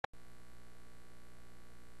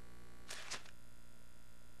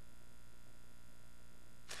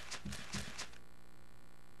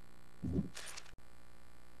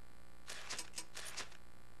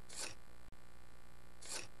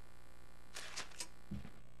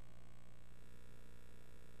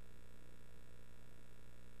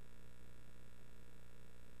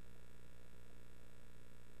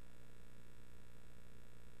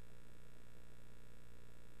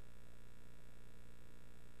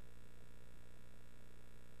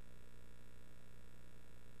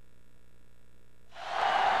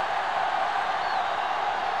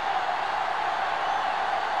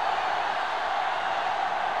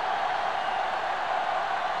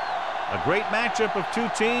A great matchup of two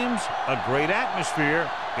teams, a great atmosphere.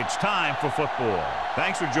 It's time for football.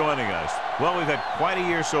 Thanks for joining us. Well, we've had quite a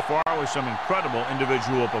year so far with some incredible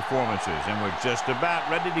individual performances, and we're just about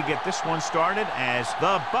ready to get this one started as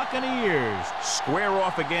the Buccaneers square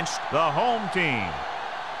off against the home team.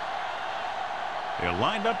 They're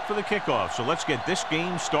lined up for the kickoff, so let's get this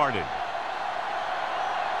game started.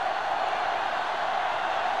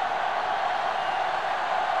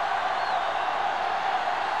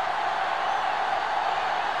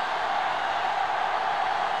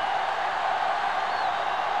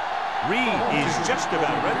 Reed is just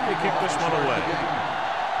about ready to kick this one away.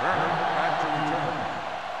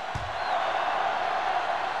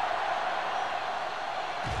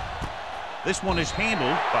 This one is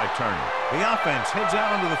handled by Turner. The offense heads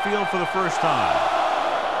out onto the field for the first time.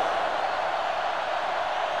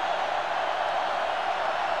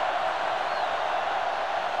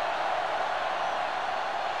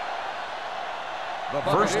 The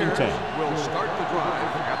First and 10. Will start the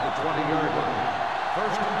drive at the 20-yard line.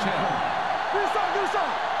 First and 10. Do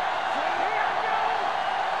something.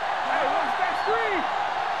 Hey, watch that screen.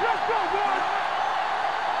 Let's go, boys.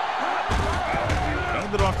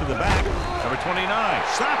 Handed off to the back. Number 29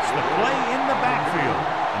 stops the play in the backfield,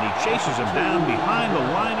 and he chases him down behind the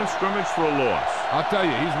line of scrimmage for a loss. I'll tell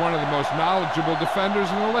you, he's one of the most knowledgeable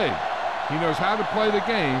defenders in the league. He knows how to play the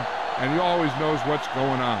game, and he always knows what's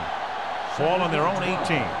going on. Ball on their own 18. Ball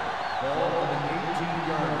on the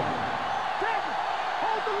 18-yard line.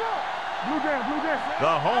 Hold the look. Blue down. The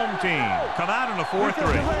home team come out in a 4-3.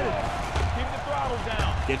 Keep the throttle down.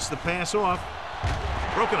 Gets the pass off.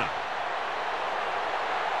 Broken up.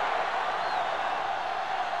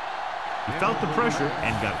 He felt the pressure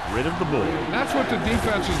and got rid of the ball. That's what the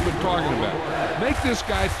defense has been talking about. Make this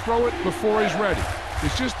guy throw it before he's ready.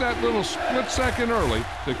 It's just that little split second early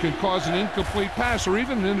that can cause an incomplete pass or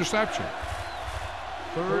even an interception.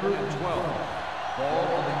 Third and 12. Ball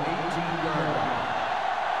on the 18-yard line.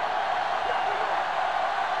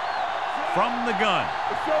 From the gun.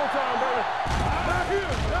 It's showtime, baby. Back here.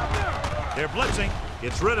 They're blitzing.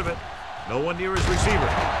 Gets rid of it. No one near his receiver.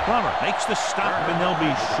 Plummer makes the stop, and they'll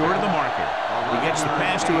be short of the marker. He gets the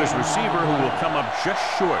pass to his receiver, who will come up just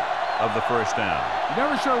short of the first down. You're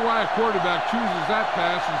never sure why a quarterback chooses that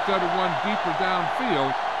pass instead of one deeper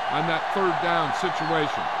downfield on that third down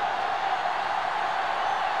situation.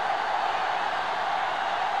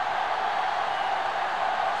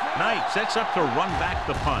 Knight sets up to run back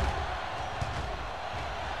the punt.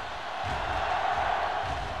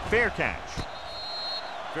 Fair catch.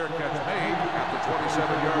 Fair catch made at the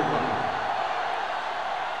 27-yard line.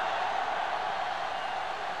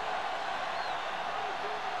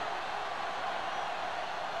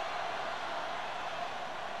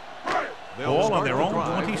 Ball on their own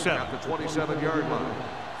 27. At the 27-yard line.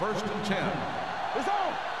 First and 10. It's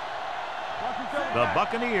on. The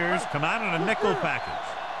Buccaneers come out in a nickel package.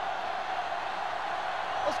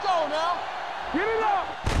 Let's go now. Get it up.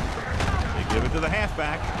 They give it to the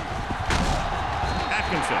halfback.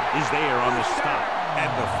 Atkinson is there on the stop at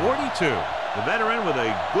the 42. The veteran with a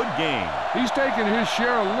good game. He's taken his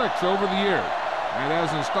share of licks over the years. That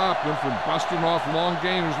hasn't stopped him from busting off long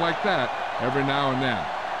gainers like that every now and then.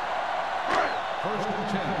 First and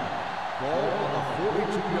 10. Ball on the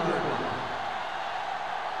 42-yard line.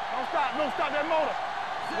 Don't stop that motor.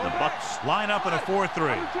 The Bucs line up in a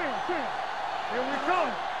 4-3. Here we come.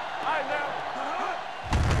 All right, now.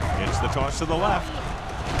 It's the toss to the left.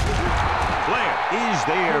 Blair is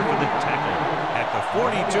there for the tackle at the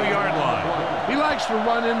 42-yard line. He likes to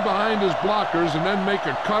run in behind his blockers and then make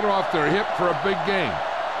a cut off their hip for a big gain.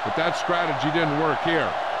 But that strategy didn't work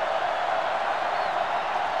here.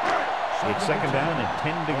 It's second down and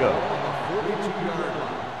 10 to go. On the 42-yard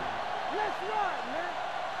line. Let's run,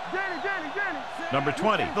 man. Danny. Number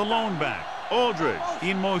 20, the lone back. Aldridge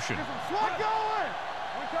in motion. Slot going.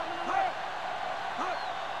 One coming to the left.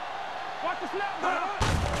 Watch the snap, man.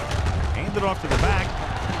 Handed off to the back.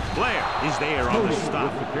 Blair is there on the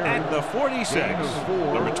stop at the 46.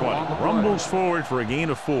 Number 20 rumbles forward for a gain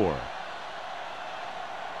of 4.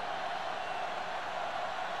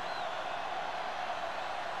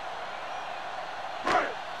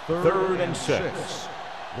 Third and 6.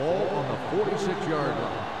 Ball on the 46-yard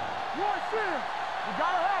line. One sin. You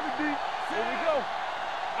gotta have it, D. Here we go.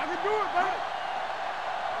 I can do it, baby.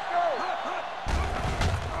 Let's go.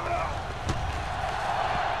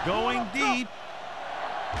 Going deep.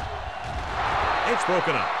 It's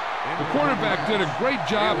broken up. The quarterback did a great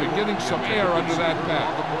job of getting some air under that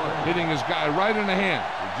pass, hitting his guy right in the hand.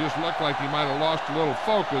 It just looked like he might have lost a little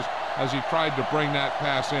focus as he tried to bring that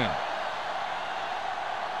pass in.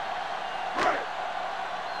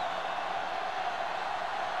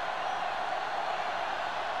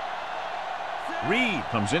 Reed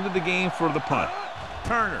comes into the game for the punt.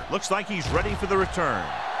 Turner looks like he's ready for the return.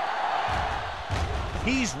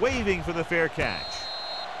 He's waving for the fair catch.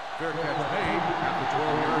 Fair catch made at the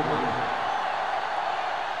 12-yard line.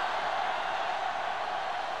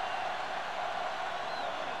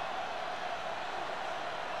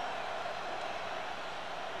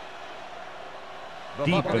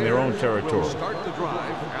 Deep in their own territory. Will start the drive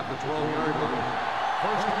at the 12-yard line.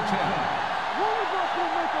 First and 10.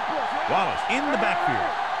 Wallace in the backfield.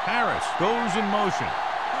 Harris goes in motion.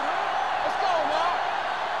 Let's go, now.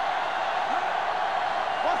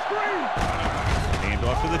 Let's screen. Hand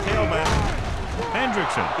off to the tailback.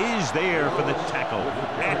 Hendrickson is there for the tackle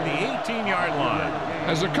at the 18-yard line.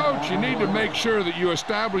 As a coach, you need to make sure that you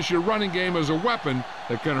establish your running game as a weapon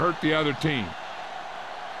that can hurt the other team.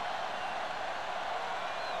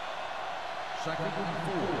 Second and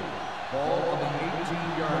 4. Ball on the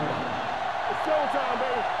 18-yard line. It's showtime,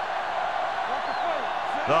 baby. Watch the play.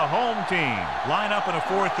 The home team line up in a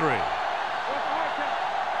 4-3. Watch the high count.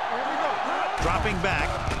 Here we go. Dropping back.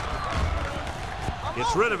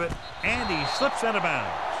 Gets rid of it, and he slips out of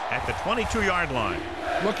bounds at the 22-yard line.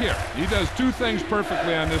 Look here. He does two things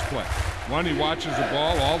perfectly on this play. One, he watches the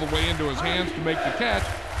ball all the way into his hands to make the catch.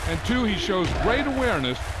 And two, he shows great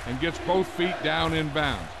awareness and gets both feet down in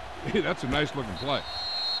bounds. Hey, that's a nice-looking play.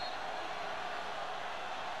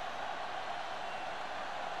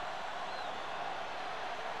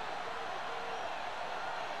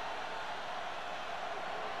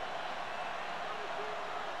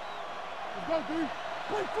 Let's go, dude.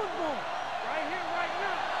 Play football. Right here, right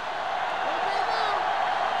now. Okay, now.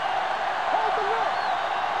 Hold the look.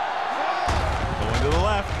 Going to the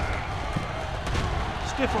left.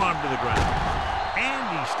 Stiff arm to the ground.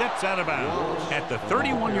 And he steps out of bounds at the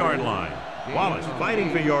 31-yard line. Wallace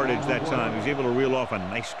fighting for yardage that time. He's able to reel off a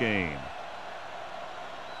nice gain.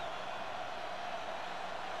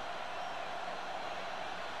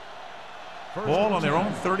 Ball on their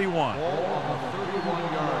own 31. Ball on the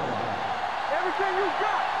 31-yard line. Everything you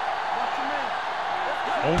got. Watch your man.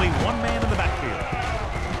 Only one man in the backfield.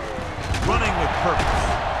 Running with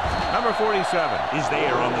purpose. Number 47 is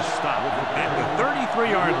there on the stop at the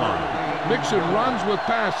 33-yard line. Mixon runs with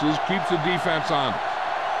passes, keeps the defense on.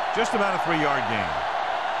 Just about a 3-yard gain.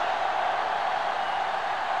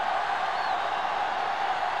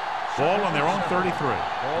 Ball on their own 33. Ball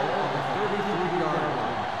on the 33-yard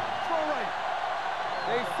line. Throw right.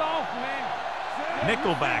 Stay soft, man.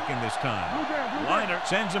 Nickelback in this time. Liner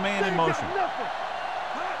sends a man in motion. Nothing.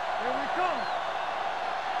 Here we come.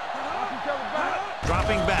 Watch each other back.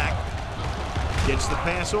 Dropping back. Gets the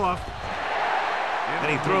pass off.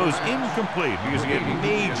 And he throws incomplete because he had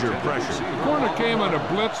major pressure. The corner came on a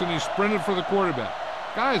blitz and he sprinted for the quarterback.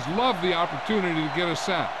 Guys love the opportunity to get a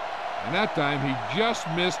sack. And that time he just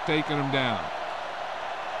missed taking him down.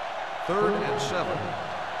 3rd and 7.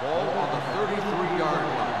 Ball on the 33-yard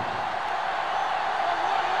line.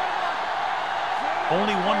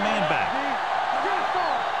 Only one man back.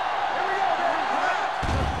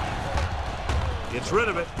 Gets rid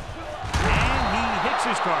of it. And he hits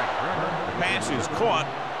his target. The pass is caught,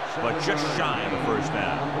 but just shy of the first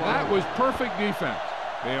down. That was perfect defense.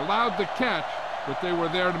 They allowed the catch, but they were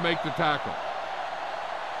there to make the tackle.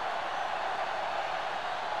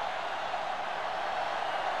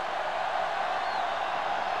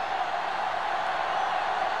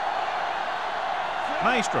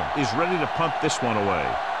 Nystrom is ready to punt this one away.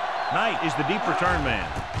 Knight is the deep return man.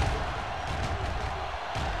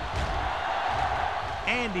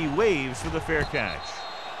 And he waves for the fair catch.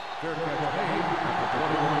 Fair catch made at the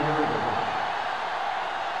 21-yard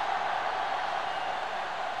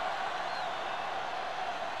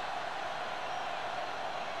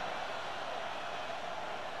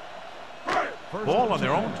line. Ball on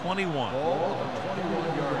their own 21. Ball on the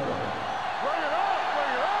 21-yard line. Bring it up,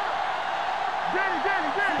 bring it up. Danny.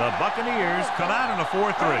 The Buccaneers come out in a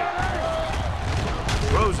 4-3.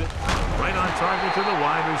 Throws it right on target to the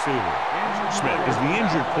wide receiver. Smith is the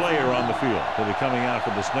injured player on the field. He'll be coming out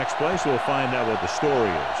for this next play, so we'll find out what the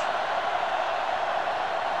story is.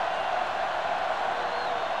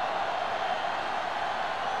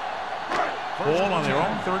 Ball on their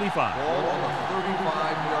own 35. Ball on the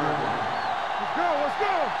 35-yard line. Let's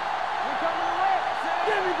go. We're coming to right.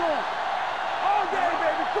 Give me going. All day,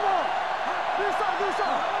 baby. Come on. Do something.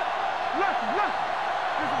 Left.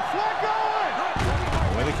 There's some slack going.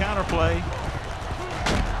 With a counter play.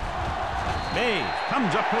 Mays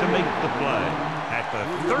comes up to make the play at the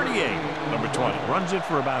 38. Number 20 runs it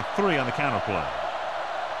for about 3 on the counter play.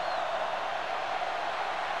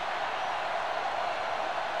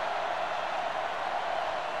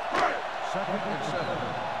 Second and 7.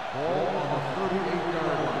 Ball on the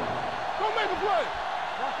 38-yard line. Don't make a play.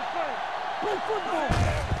 Watch the play. Play football.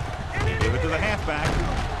 They give it to the halfback.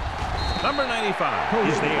 Number 95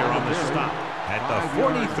 is there on the stop at the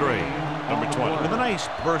 43. Number 20 with a nice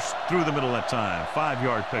burst through the middle that time.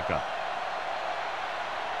 5-yard pickup.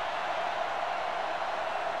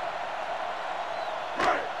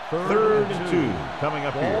 Third and 2 coming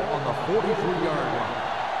up Ball here. on the 43-yard line.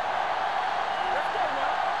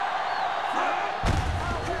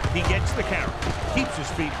 He gets the carry, keeps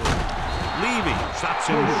his feet moving. Levy stops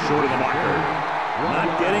him short of the marker.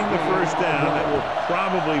 Not getting the first down. That will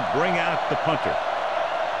probably bring out the punter.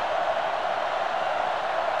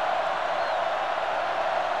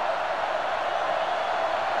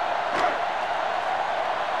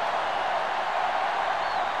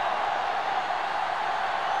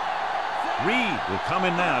 Reed will come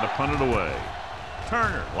in now to punt it away.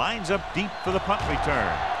 Turner lines up deep for the punt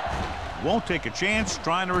return. Won't take a chance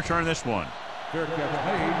trying to return this one. Fair catch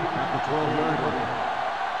made at the 12-yard line.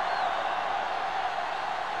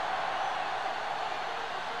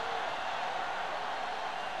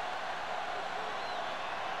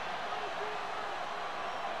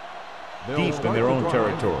 Deep in their own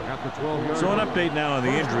territory. So an update now on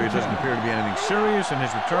the injury. It doesn't appear to be anything serious, and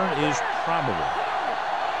his return is probable.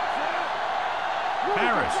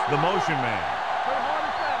 Harris, the motion man.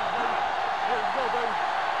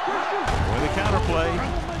 For the counterplay.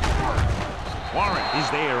 Warren is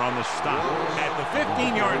there on the stop at the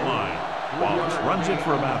 15-yard line. Wallace runs it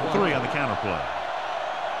for about 3 on the counterplay.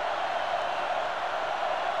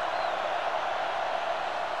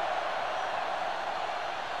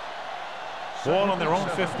 Ball on their own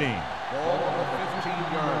 15. Ball on the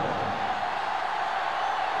 15-yard line.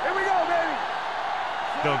 Here we go, baby.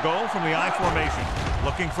 They'll go from the I formation.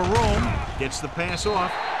 Looking for room. Gets the pass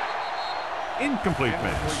off. Incomplete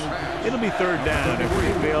pass. It'll be third down if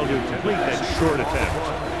we fail to complete that short attempt.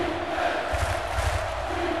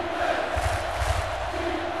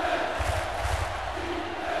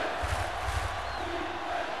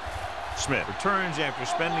 Smith returns after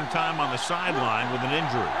spending time on the sideline with an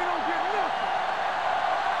injury.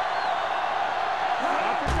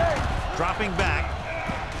 Dropping back,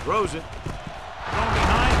 throws it, thrown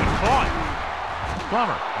behind and caught.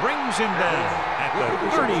 Plummer brings him down at the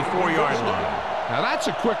 34-yard line. Now that's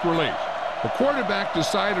a quick release. The quarterback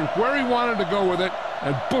decided where he wanted to go with it,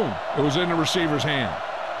 and boom, it was in the receiver's hand.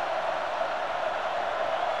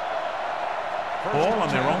 Ball on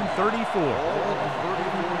their own 34. Ball on the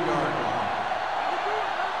 34-yard line.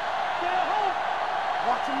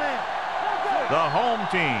 Watch your man. The home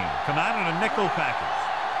team come out in a nickel package.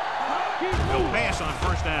 They'll pass on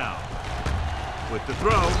first down. With the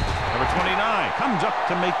throw, number 29 comes up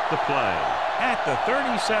to make the play at the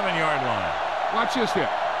 37-yard line. Watch this hit.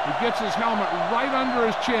 He gets his helmet right under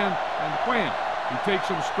his chin, and wham, he takes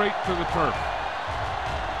him straight to the turf.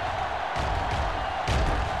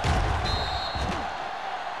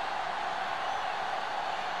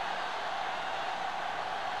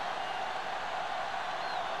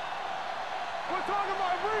 We're talking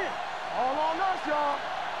about win. All on us, y'all.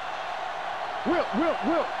 Whip. Here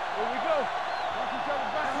we go. Watch each other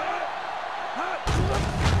back.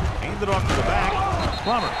 Handed off to the back.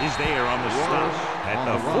 Plummer is there on the stop at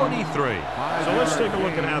the 43. So let's take a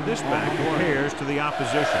look at how this back compares to the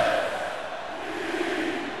opposition.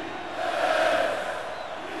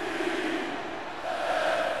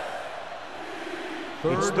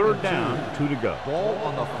 It's third down, 2 to go. Ball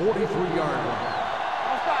on the 43-yard line.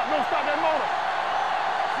 Don't stop that motor.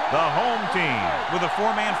 The home team with a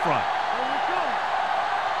 4-man front. Here we go.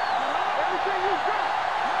 Everything you got.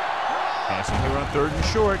 Passing here on third and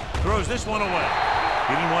short. Throws this one away.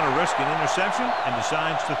 He didn't want to risk an interception and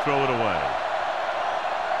decides to throw it away.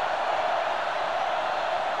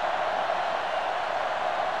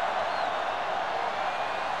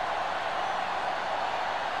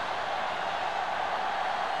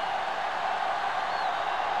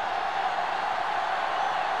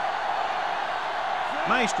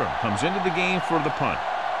 Nystrom comes into the game for the punt.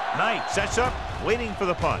 Knight sets up, waiting for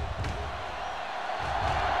the punt.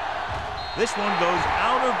 This one goes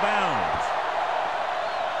out of bounds.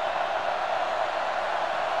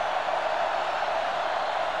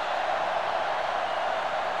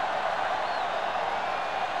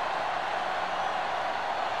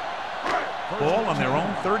 Ball on their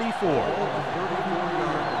own 34.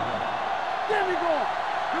 There we go.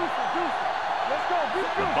 Deuce it. Let's go. Be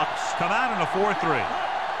The good. Bucks come out in a 4-3.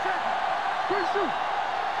 Quick shoot.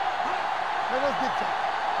 Hey, let's get you.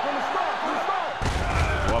 From the start.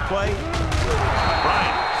 Well play.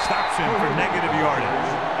 Bryant stops him for negative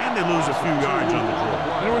yardage. And they lose a few yards on the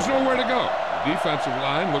draw. There was nowhere to go. The defensive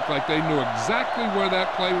line looked like they knew exactly where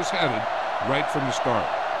that play was headed right from the start.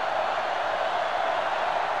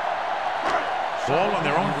 Ball on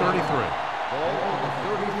their own 33. Ball on the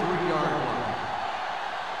 33-yard line.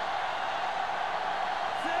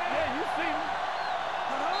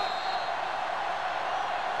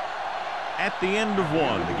 At the end of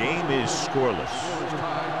one, the game is scoreless. Score is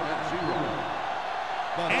tied at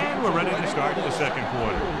 0. And we're ready to start the second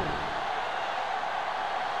quarter.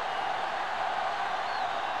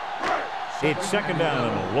 It's second down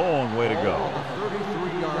and a long way to go. On the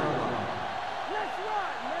 33-yard line.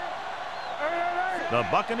 The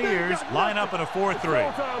Buccaneers line up in a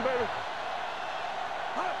 4-3.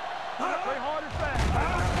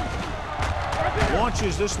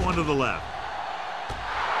 Launches this one to the left.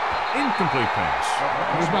 Incomplete pass.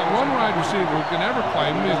 There's not one wide receiver who can ever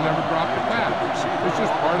claim he's never dropped a pass. It's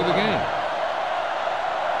just part of the game.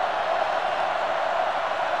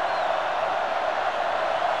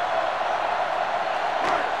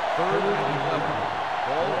 Third and 11.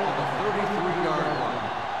 Ball on the 33-yard line.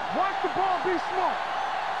 Watch the ball, be smart.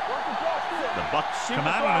 Watch the ball, The Bucs come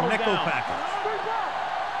out in a nickel package.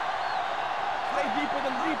 Stay deeper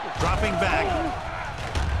than deeper. Dropping back.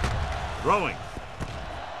 Throwing.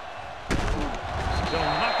 They'll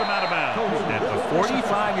knock him out of bounds at the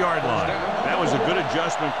 45-yard line. That was a good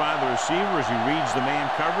adjustment by the receiver as he reads the man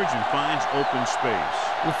coverage and finds open space.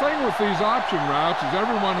 The thing with these option routes is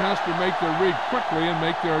everyone has to make their read quickly and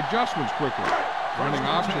make their adjustments quickly. Running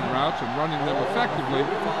option routes and running them effectively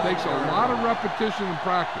takes a lot of repetition and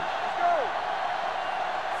practice.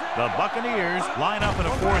 The Buccaneers line up in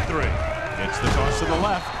a 4-3. It's the toss to the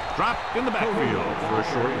left. Dropped in the backfield for a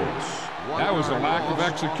short loss. That was a lack of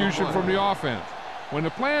execution from the offense. When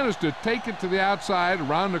the plan is to take it to the outside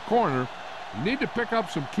around the corner, you need to pick up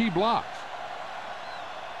some key blocks.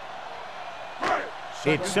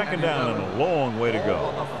 It's second down and a long way to go.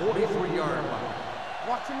 On the 43-yard line.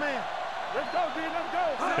 Watch your man. Let's go, D. Let's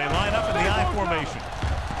go. They line up in the I formation.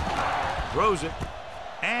 Throws it.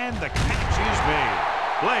 And the catch is made.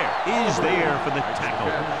 Blair is there for the tackle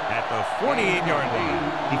at the 48-yard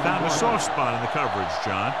line. He found a soft spot in the coverage,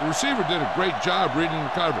 John. The receiver did a great job reading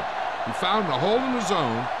the coverage. He found a hole in the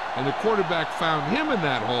zone, and the quarterback found him in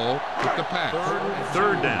that hole with the pass.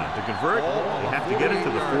 Third down. To convert, they have to get it to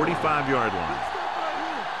the 45-yard line.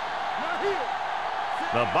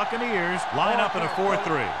 The Buccaneers line up in a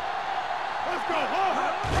 4-3.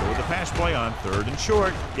 With the pass play on third and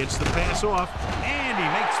short, gets the pass off, and he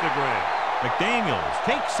makes the grab. McDaniels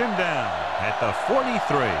takes him down at the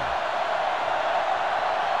 43.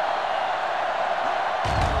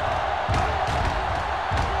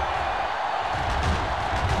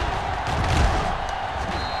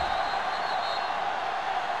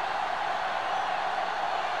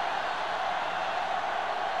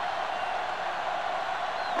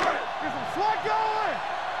 Get some slot going.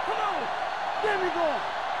 Come on. Get me going.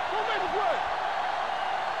 Don't make a play.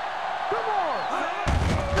 Come on.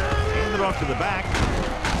 Hand it off to the back.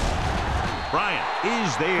 Bryant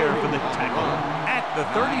is there for the tackle at the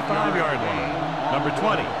 35-yard line. Number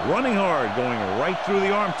 20, running hard, going right through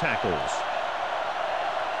the arm tackles.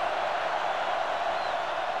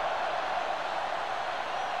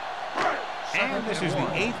 And this is the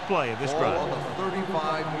 8th play of this drive. On the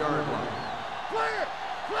 35-yard line. Clear.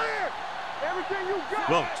 Clear. Everything you got.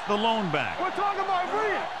 Wilkes, the lone back. We're talking about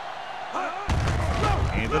read.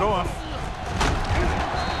 Hand it off.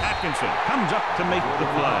 Atkinson comes up to make the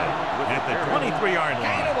play at the 23-yard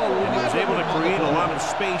line. And he was able to create a lot of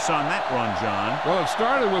space on that run, John. Well, it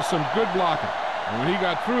started with some good blocking. And when he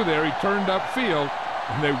got through there, he turned upfield,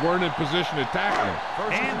 and they weren't in position to tackle him.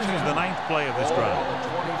 And this is the 9th play of this drive. On the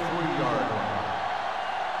 23-yard line.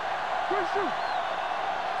 Good shoot.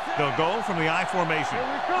 They'll go from the I formation. Here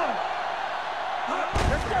we come.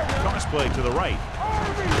 Let's go, man. Cross play to the right.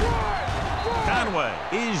 Army, run. Conway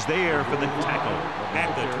is there for the tackle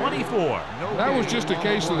at the 24. That was just a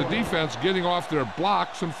case of the defense getting off their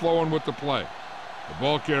blocks and flowing with the play. The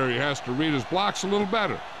ball carrier has to read his blocks a little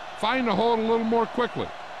better, find the hole a little more quickly,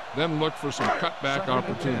 then look for some cutback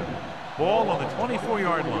opportunity. Ball on the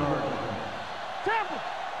 24-yard line. Tampa.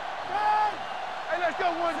 Hey, let's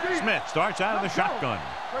go one deep. Smith starts out of the shotgun.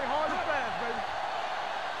 Play hard and fast, baby.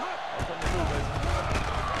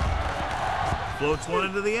 Floats one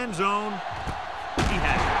into the end zone. He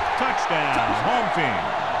has it. Touchdown, home team.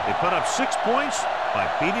 They put up 6 points by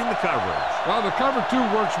beating the coverage. Well, the cover two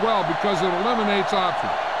works well because it eliminates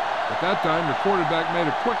options. At that time, the quarterback made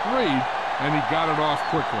a quick read, and he got it off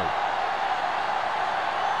quickly.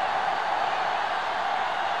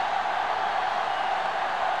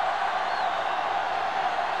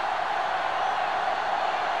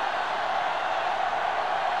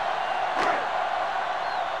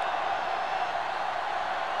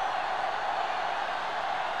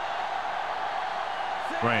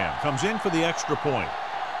 Graham comes in for the extra point.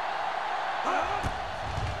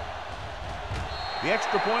 The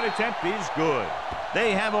extra point attempt is good.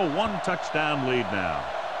 They have a one-touchdown lead now.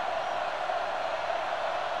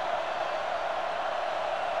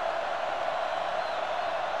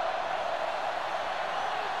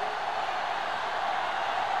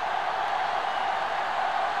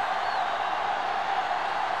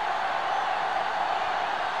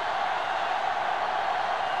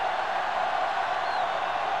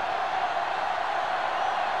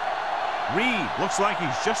 Reed looks like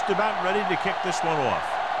he's just about ready to kick this one off.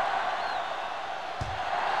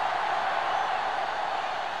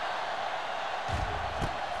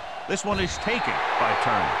 This one is taken by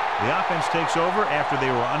Turner. The offense takes over after they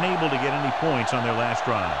were unable to get any points on their last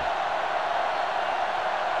drive.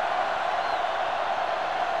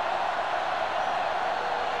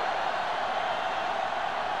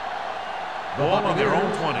 Ball on their own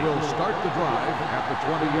 20. Will start the drive at the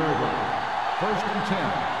 20-yard line. 1st and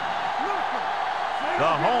 10. The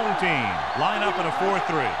home team line up in a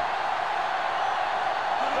 4-3.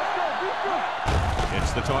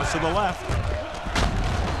 It's the toss to the left.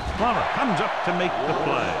 Plummer comes up to make the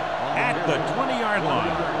play at the 20-yard line.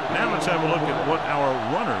 Now let's have a look at what our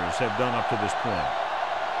runners have done up to this point.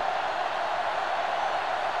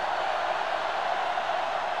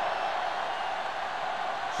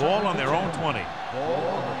 Ball on their own 20. Ball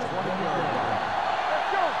on the 20-yard line. Let's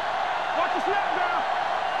go. Watch the snap now.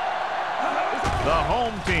 The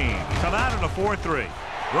home team come out in a 4-3.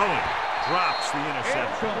 Rowan drops the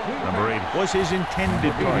interception. Number 8 was his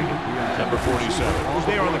intended target. Number 47 was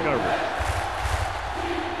there on the cover.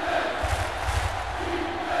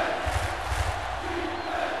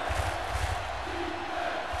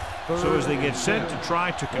 So as they get set to try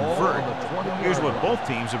to convert, here's what both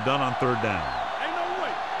teams have done on 3rd down. Ain't no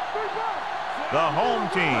way. The home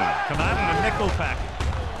team come out in a nickel package.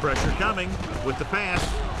 Pressure coming with the pass,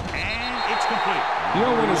 and it's complete. You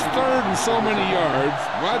know, when it's 3rd and so many yards,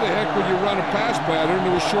 why the heck would you run a pass pattern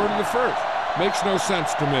that was short of the 1st? Makes no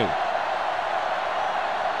sense to me.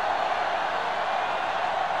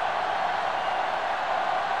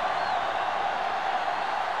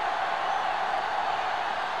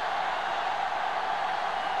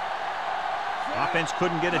 Offense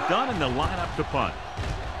couldn't get it done, and they'll line up to punt.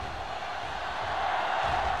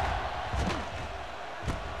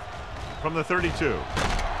 From the 32.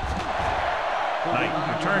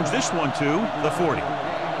 Knight returns this one to the 40.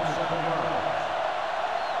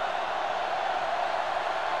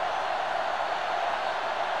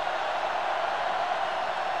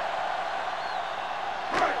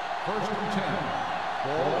 First and 10.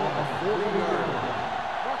 Ball on the 40-yard line.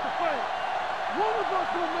 Watch the play. One of us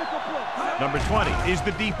will make a play. Number 20 is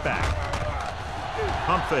the deep back.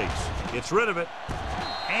 Pump fakes. Gets rid of it.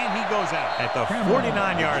 And he goes out at the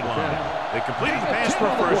 49-yard line. They completed the pass for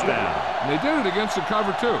a 1st down. And they did it against the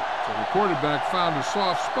cover, too. So the quarterback found a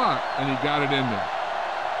soft spot, and he got it in there.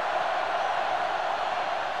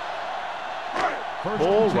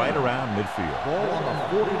 Ball right around midfield. Ball on the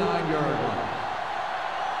 49-yard line.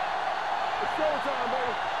 It's showtime,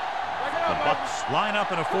 baby. Back it The up, baby. Bucks line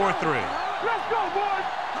up in a 4-3. Let's go, boys.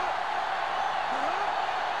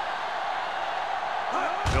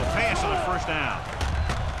 They'll pass on a 1st down.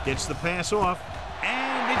 Gets the pass off,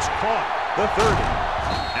 and it's caught. The 30.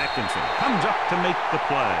 Atkinson comes up to make the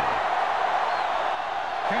play.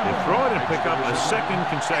 They throw it and pick up a 2nd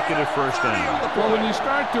consecutive 1st down. Well, when you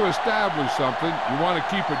start to establish something, you want to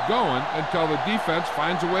keep it going until the defense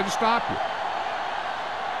finds a way to stop you.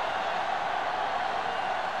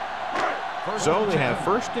 So they have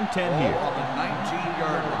 1st and 10 Ball here. on the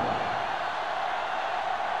 19-yard line.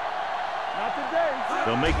 Not today.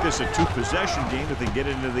 They'll make this a 2-possession game if they get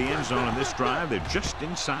into the end zone on this drive. They're just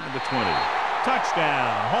inside the 20.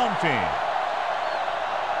 Touchdown, home team.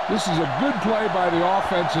 This is a good play by the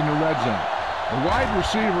offense in the red zone. The wide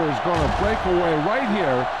receiver is going to break away right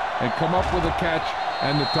here and come up with a catch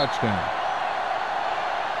and the touchdown.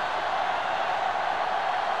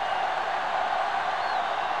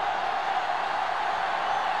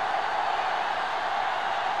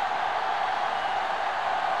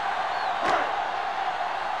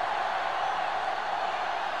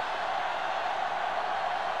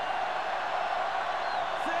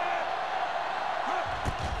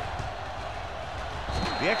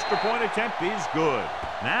 The extra point attempt is good.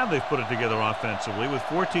 Now they've put it together offensively with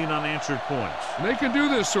 14 unanswered points. And they can do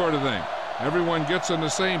this sort of thing. Everyone gets on the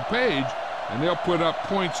same page, and they'll put up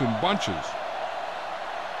points in bunches.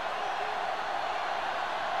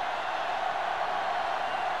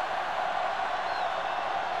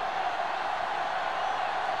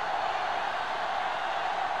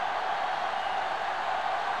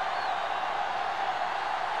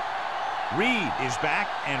 Reed is back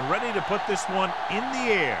and ready to put this one in the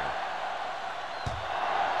air.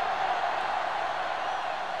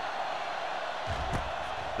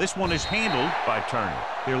 This one is handled by Turner.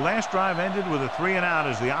 Their last drive ended with a 3-and-out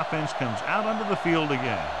as the offense comes out onto the field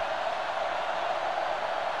again.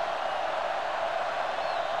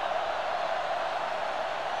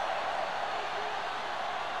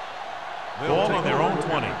 Ball on their own 20.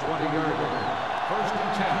 20-yard line. First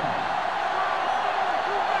and 10.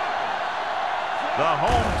 The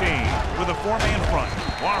home team with a 4-man front.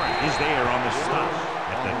 Warren is there on the stop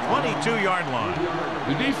at the 22-yard line.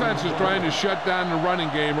 The defense is trying to shut down the running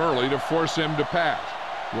game early to force him to pass.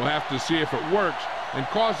 We'll have to see if it works and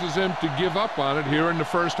causes him to give up on it here in the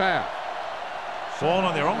first half. Ball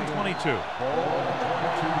on their own 22. Ball on the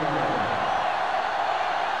 22-yard line.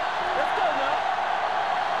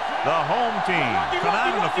 The home team come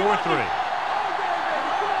out in the 4-3.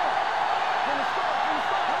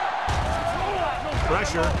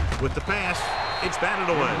 Pressure with the pass. It's batted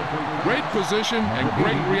away. Great position and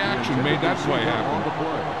great reaction made that play happen.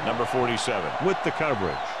 Number 47 with the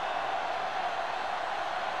coverage.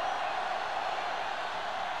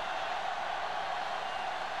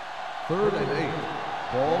 Third and 8.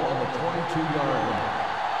 Ball on the 22-yard line.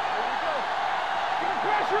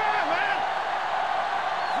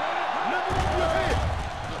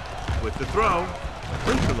 With the throw,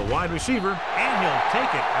 complete to the wide receiver, and he'll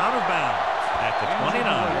take it out of bounds at the 29.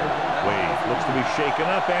 Wade looks to be shaken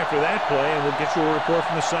up after that play, and we'll get you a report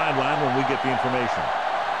from the sideline when we get the information.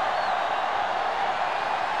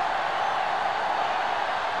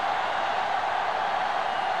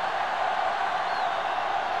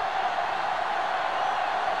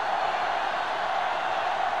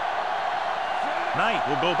 Knight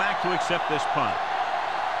will go back to accept this punt.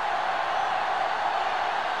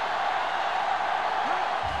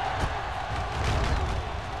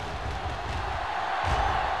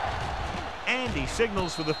 And he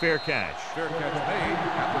signals for the fair catch. Fair catch made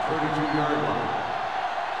at the 32-yard line.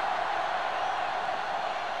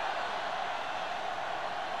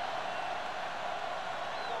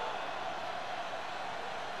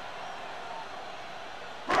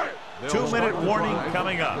 Two-minute warning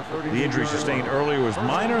coming up. The injury sustained earlier was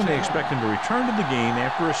minor, and they expect him to return to the game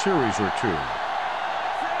after a series or two.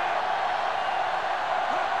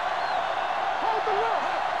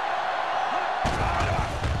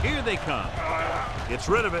 Here they come. Gets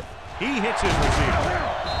rid of it. He hits his receiver.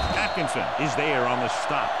 Atkinson is there on the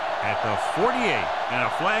stop at the 48. And a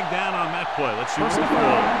flag down on that play. Let's see what the call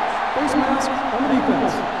is. Face mask on the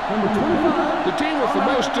defense. Number 25. The team with the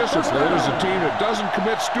most discipline is a team that doesn't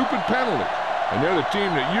commit stupid penalties, and they're the team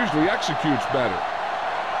that usually executes better.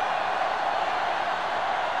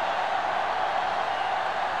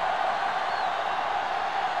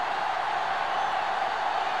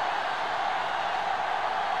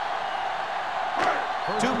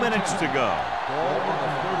 Two minutes to go. Ball on the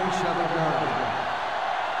 37-yard line.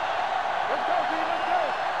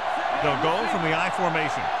 They'll go from the I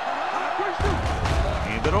formation.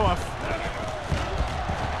 Hand it off.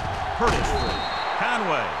 Curtis.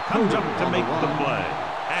 Conway comes up to make the play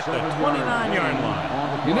at the 29-yard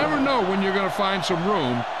line. You never know when you're going to find some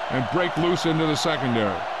room and break loose into the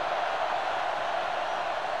secondary.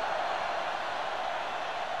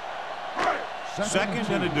 Second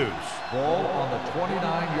and a deuce. Ball on the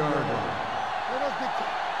 29-yard line.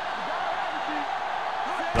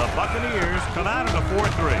 The Buccaneers come out in a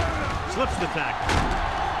 4-3. Slips the tackle.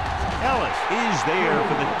 Ellis is there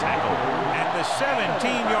for the tackle at the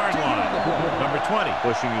 17-yard line. Number 20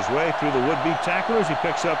 pushing his way through the would-be tacklers. He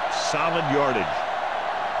picks up solid yardage.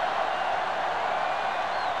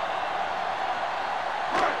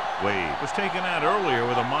 Wade was taken out earlier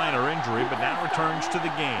with a minor injury, but now returns to the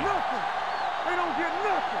game. They don't get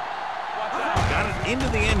nothing. Got it into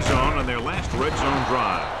the end zone on their last red zone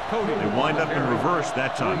drive. They wind up in reverse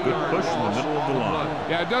that time. Good push in the middle of the line.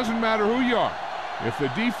 Yeah, it doesn't matter who you are. If the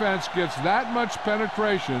defense gets that much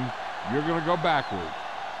penetration, you're going to go backwards.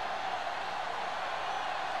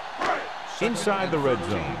 Inside the red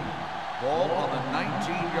zone. Ball on the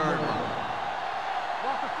 19-yard line.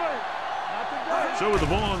 So with the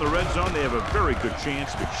ball in the red zone, they have a very good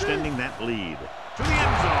chance of extending that lead. To the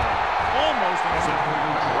end zone. Almost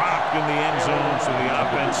dropped in the end zone, so the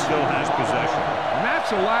offense still has possession. And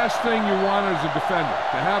that's the last thing you want as a defender,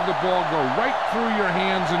 to have the ball go right through your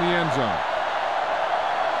hands in the end zone.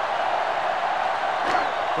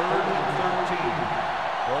 Third and 13.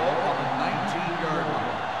 Ball on the 19-yard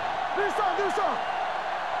line.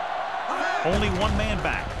 Only one man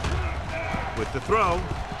back. With the throw,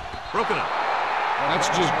 broken up.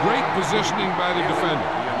 That's just great positioning by the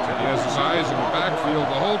defender. He has his eyes in the backfield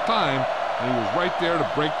the whole time and he was right there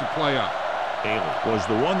to break the play up. Haley was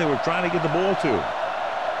the one they were trying to get the ball to.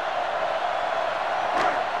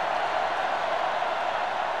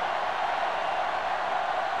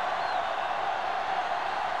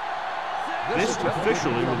 This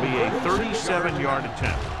officially will be a 37-yard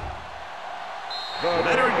attempt.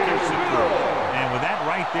 Leonard gets it through. And with that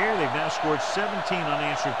right there, they've now scored 17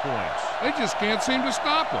 unanswered points. They just can't seem to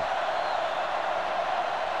stop him.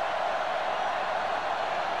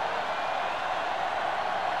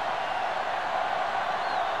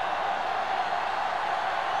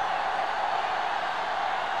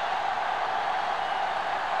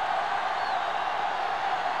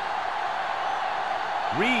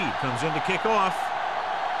 Reed comes in to kick off.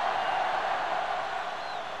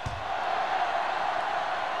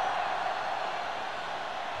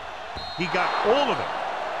 He got all of it.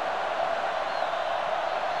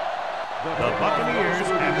 The Buccaneers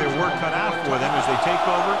have their work cut out for them as they take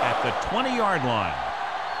over at the 20-yard line.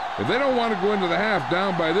 If they don't want to go into the half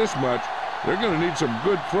down by this much, they're going to need some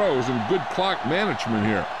good throws and good clock management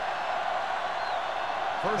here.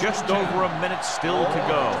 Just over a minute still to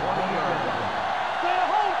go.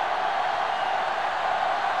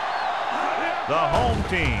 The home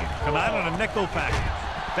team come out on a nickel package.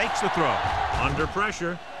 Fakes the throw. Under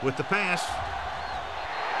pressure with the pass.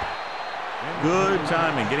 Good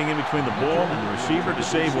timing getting in between the ball and the receiver to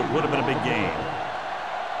save what would have been a big gain.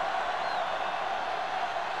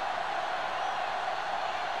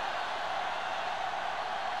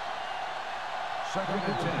 Second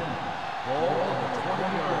and 10. Ball on the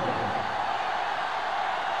 20-yard line.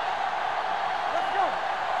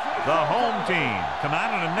 The home team come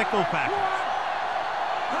out on a nickel package.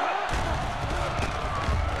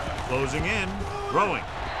 Closing in, throwing,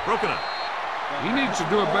 broken up. He needs to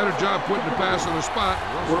do a better job putting the pass in a spot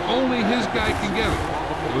where only his guy can get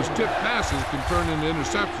it. Those tipped passes can turn into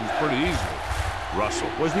interceptions pretty easily. Russell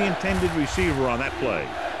was the intended receiver on that play.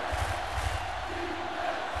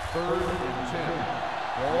 Third and 10.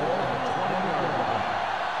 Ball on the 20-yard line.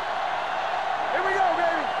 Here we go,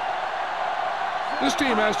 baby. This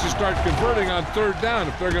team has to start converting on third down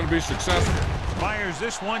if they're going to be successful. Fires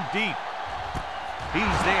this one deep.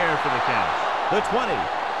 He's there for the count. The 20,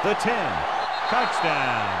 the 10.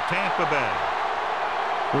 Touchdown, Tampa Bay.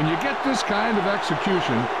 When you get this kind of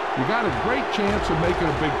execution, you got a great chance of making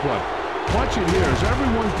a big play. Watch it here as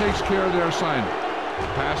everyone takes care of their assignment. The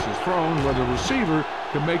pass is thrown where the receiver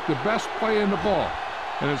can make the best play in the ball,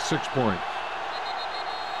 and it's 6 points.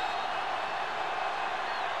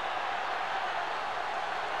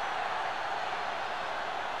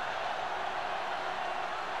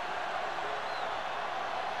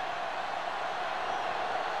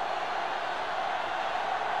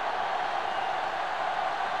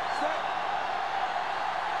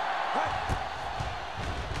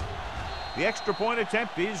 The extra point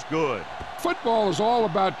attempt is good. Football is all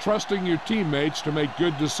about trusting your teammates to make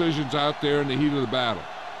good decisions out there in the heat of the battle.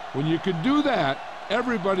 When you can do that,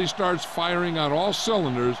 everybody starts firing on all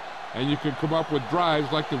cylinders, and you can come up with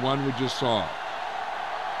drives like the one we just saw.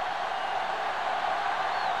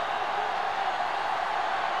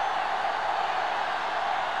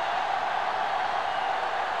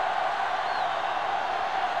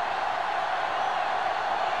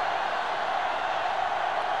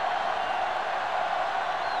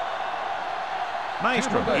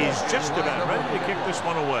 Maestro is just about ready to kick this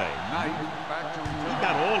one away. He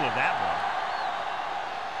got all of that one.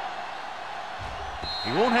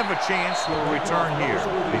 He won't have a chance to return here.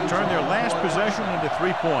 They turned their last possession into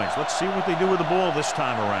 3 points. Let's see what they do with the ball this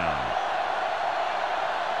time around.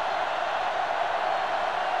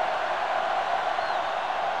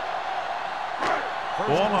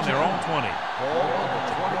 Ball on their own 20. Ball on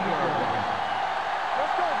the 20-yard line.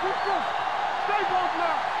 Let's go. Defense. Stay both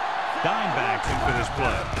now. Dime backs in for this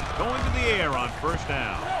play. Going to the air on first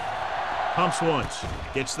down. Pumps once.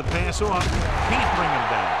 Gets the pass off. Can't bring him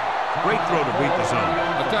down. Great throw to beat the zone.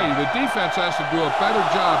 I'll tell you, the defense has to do a better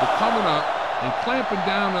job of coming up and clamping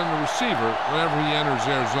down on the receiver whenever he enters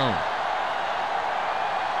their zone.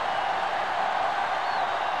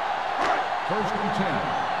 First and 10.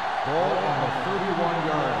 Ball on the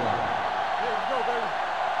 31-yard line. Let's go, baby.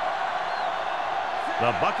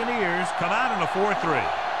 The Buccaneers come out in a 4-3.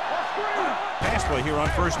 Pass play here on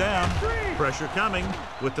first down. Pressure coming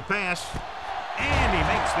with the pass. And he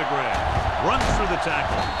makes the grab. Runs through the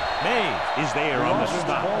tackle. May is there on the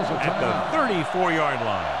stop at the 34-yard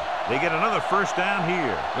line. They get another first down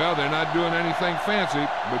here. Well, they're not doing anything fancy,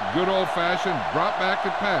 but good old-fashioned drop back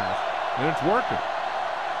and pass, and it's working.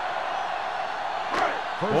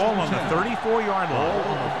 Ball on the 34-yard line.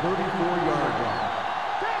 Ball on the 34-yard line.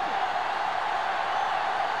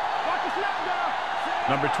 Watch the snap.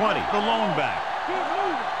 Number 20, the lone back. Keep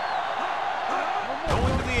moving.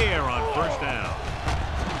 Going to the air on first down.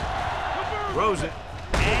 Throws it,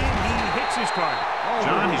 and he hits his target.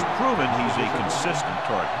 John, he's proven he's a consistent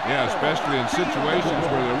target. Yeah, especially in situations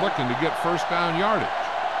where they're looking to get first down yardage.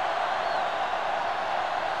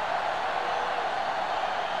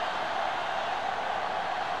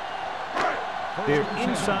 They're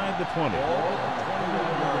inside the 20.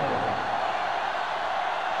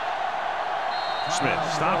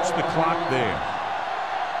 Smith stops the clock there.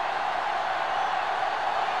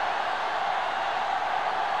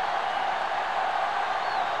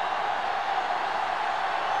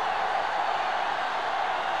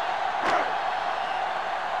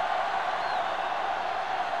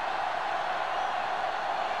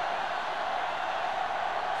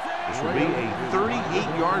 This will be a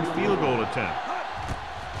 38-yard field goal attempt.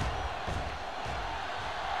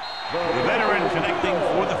 The veteran connecting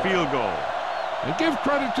for the field goal. And give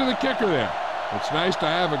credit to the kicker there. It's nice to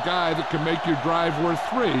have a guy that can make your drive worth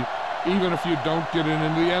 3, even if you don't get it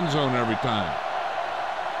into the end zone every time.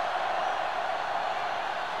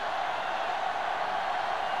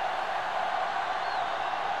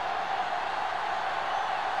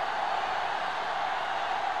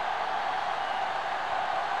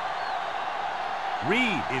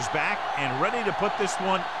 Reed is back and ready to put this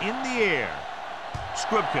one in the air.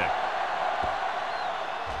 Squib kick.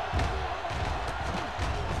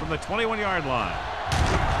 From the 21-yard line.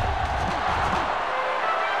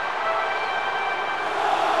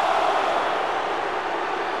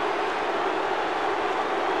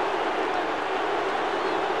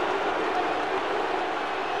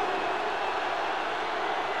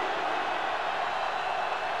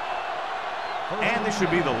 And this should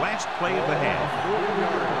be the last play of the half.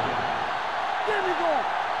 Give me going.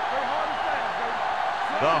 Play hard and fast, baby.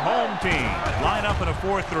 The home team line up in a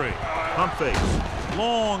 4-3. Pump fakes.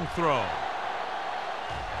 Long throw.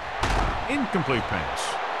 Incomplete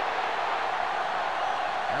pass.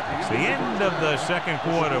 It's the end of the second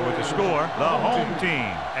quarter with the score. The home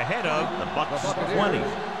team ahead of the Bucks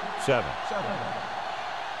 27.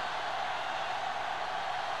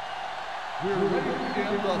 We're ready to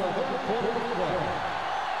begin the third quarter of play.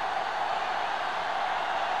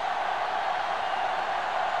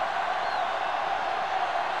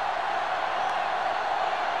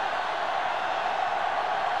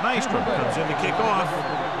 Nystrom comes in to kick off.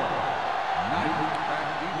 Knight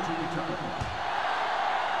back into return.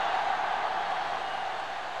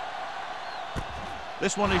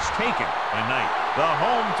 This one is taken by Knight. The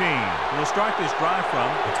home team will start this drive from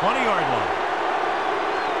the 20-yard line.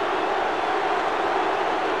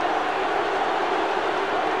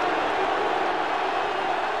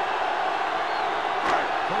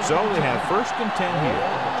 So they have first and 10 here.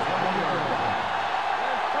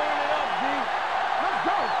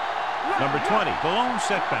 Number 20, the lone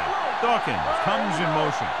setback. Dawkins comes in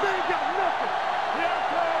motion.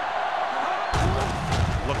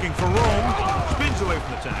 Looking for room. Spins away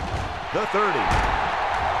from the tackle. The 30.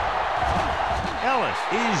 Ellis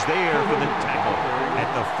is there for the tackle at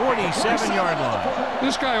the 47-yard line.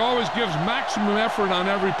 This guy always gives maximum effort on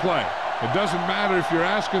every play. It doesn't matter if you're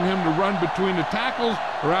asking him to run between the tackles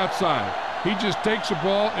or outside. He just takes the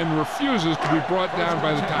ball and refuses to be brought down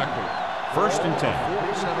by the tackler. First and 10.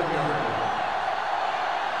 47-yard.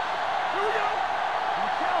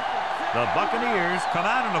 The Buccaneers come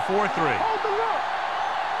out in a 4-3.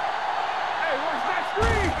 Hey, watch that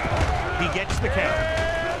screen. He gets the count.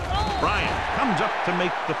 Bryant comes up to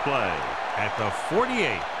make the play at the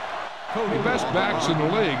 48. The best backs in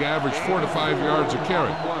the league average 4 to 5 yards a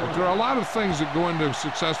carry. But there are a lot of things that go into a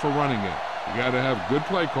successful running game. You got to have good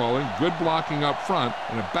play calling, good blocking up front,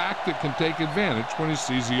 and a back that can take advantage when he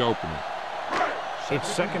sees the opening. It's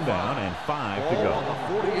second down and 5 to go. On the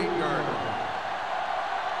 48-yard line.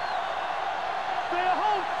 Stay at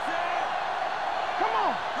home. Come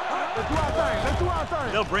on. Let's do our thing. Let's do our thing.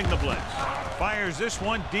 They'll bring the blitz. Fires this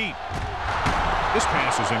one deep. This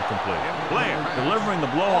pass is incomplete. Blair delivering the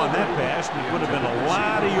blow on that pass. It would have been a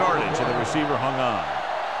lot of yardage if the receiver hung on.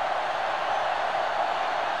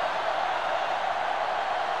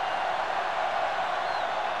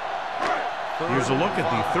 Here's a look at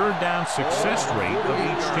the third down success rate of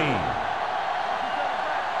each team.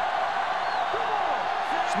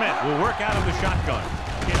 Smith will work out of the shotgun.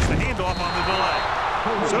 Gets the handoff on the delay.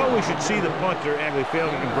 So we should see the punter actually fail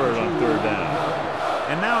to convert on third down.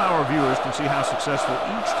 And now our viewers can see how successful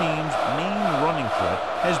each team's main running threat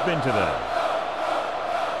has been today.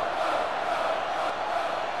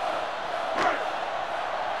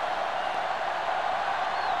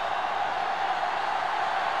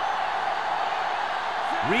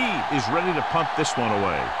 Reed is ready to punt this one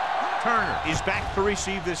away. Turner is back to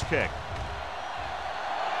receive this kick.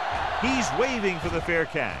 He's waving for the fair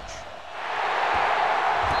catch.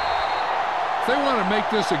 If they want to make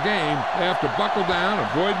this a game, they have to buckle down,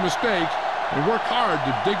 avoid mistakes, and work hard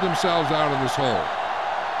to dig themselves out of this hole.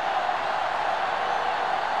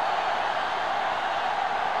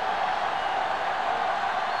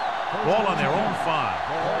 Ball on their own 5.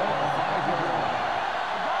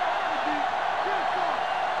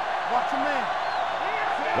 Watch a man.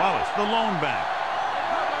 Wallace, the lone back.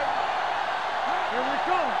 Here we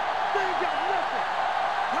go. They ain't got nothing.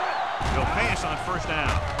 He'll pass on first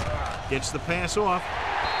down. Gets the pass off.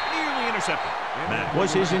 Nearly intercepted. That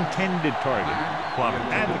was his intended target. Plum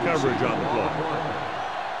had the coverage on the play.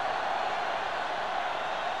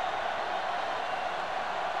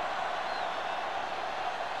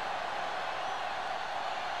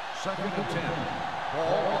 Second and 10.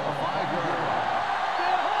 Ball on the 5-yard line.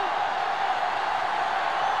 Stay at home.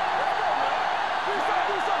 Let's go,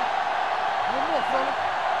 man. Do something. One more, fella.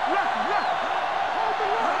 Left. Hold the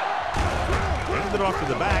left. Handed it off to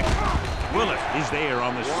the back. Willis is there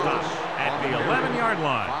on the stop at the 11-yard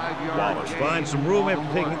line. Wallace finds some room after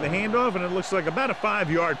taking the handoff, and it looks like about a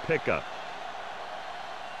 5-yard pickup.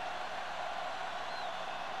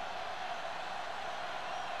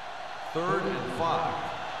 Third and 5.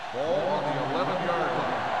 Ball on the 11-yard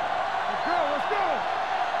line. Let's go.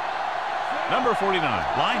 Number 49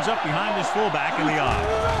 lines up behind his fullback in the I.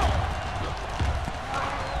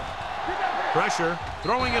 Pressure,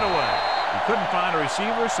 throwing it away. He couldn't find a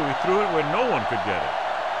receiver, so he threw it where no one could get it.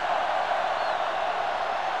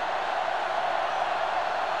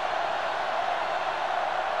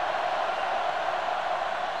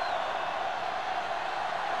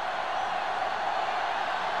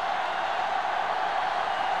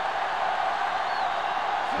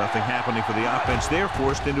 Nothing happening for the offense. They're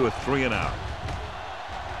forced into a 3-and-out.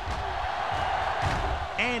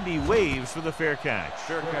 And he waves for the fair catch.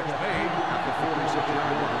 Fair catch made at the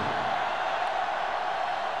 46-yard line.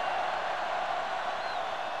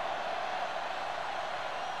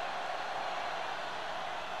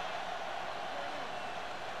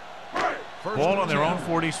 Ball on their own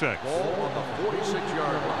 46. Ball on the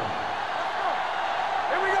 46-yard line.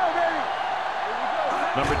 Here we go, baby.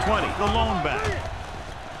 Number 20, the lone back.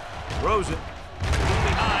 Throws it.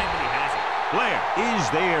 Behind, but he has it. Blair is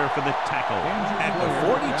there for the tackle at the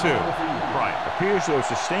 42. Bryant appears to have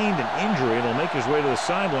sustained an injury and will make his way to the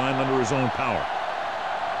sideline under his own power.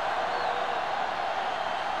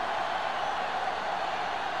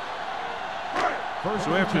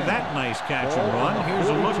 So after that nice catch and run, here's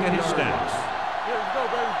a look at his stats. Here we go,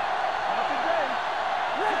 baby. Not today.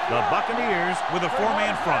 The Buccaneers with a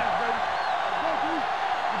 4-man front.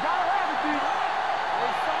 You gotta have it, D.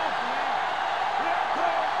 They soft,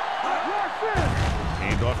 man.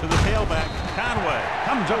 Hand off to the tailback. Conway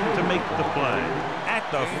comes up to make the play at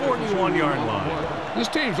the 41-yard line. This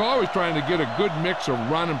team's always trying to get a good mix of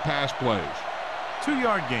run and pass plays.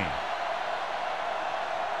 2-yard gain.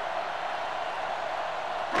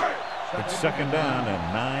 It's second down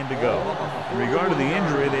and 9 to go. In regard to the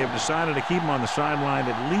injury, they have decided to keep him on the sideline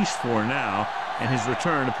at least for now, and his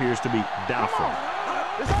return appears to be doubtful.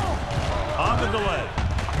 On the delay.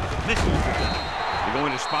 Misses the play. They're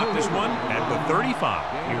going to spot this one at the 35.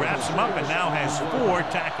 He wraps him up and now has 4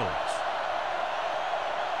 tackles.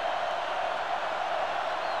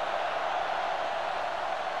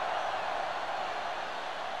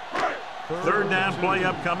 Third down play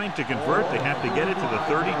upcoming. To convert, they have to get it to the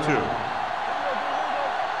 32.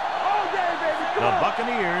 The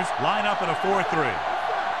Buccaneers line up in a 4-3.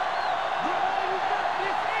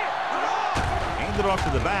 Hand it off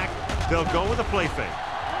to the back. They'll go with a play fake.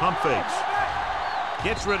 Pump fakes.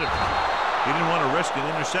 Gets rid of it. He didn't want to risk an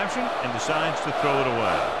interception and decides to throw it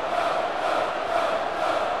away.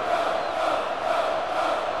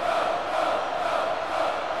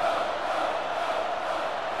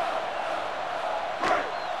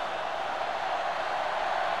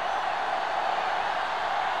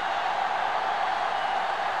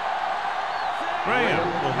 Graham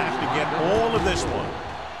will have to get all of this one.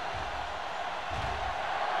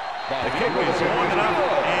 The kick is long enough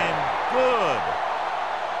and good.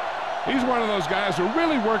 He's one of those guys who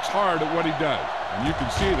really works hard at what he does. And you can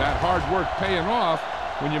see that hard work paying off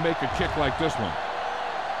when you make a kick like this one.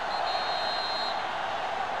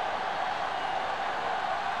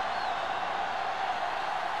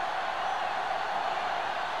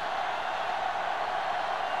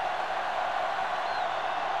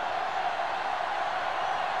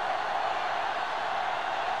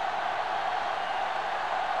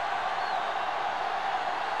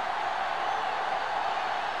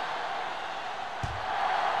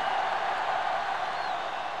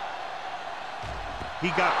 He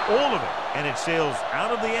got all of it, and it sails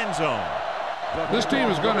out of the end zone. This team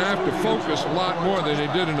is going to have to focus a lot more than they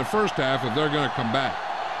did in the first half if they're going to come back.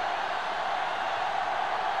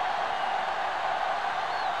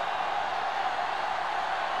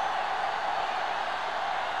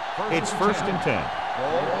 It's 1st and 10.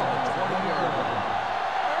 Ball on the 20-yard line.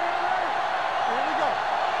 Here we go.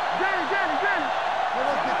 Get it.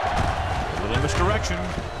 A little misdirection.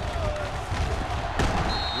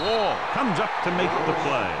 Wall comes up to make the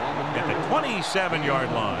play at the 27-yard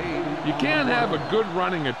line. You can't have a good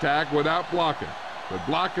running attack without blocking, but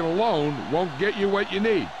blocking alone won't get you what you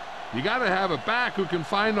need. You got to have a back who can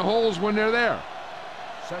find the holes when they're there.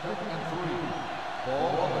 2nd and 3.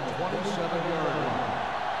 Ball on the 27-yard line.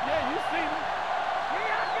 Yeah, you see me.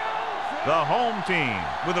 Here I go. The home team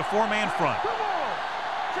with a 4-man front. Come on.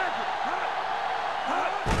 Check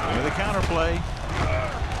it. Near the counter play.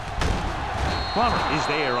 Plummer is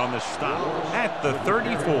there on the stop at the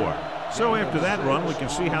 34. So after that run, we can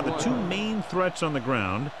see how the two main threats on the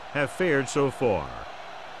ground have fared so far.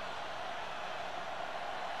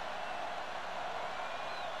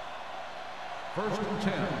 First and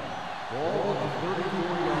 10. Ball on the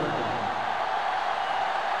 34-yard line.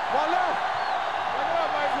 One left. Look it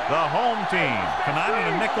up, baby. The home team come out in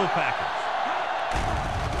a nickel package.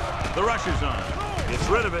 The rush is on. Gets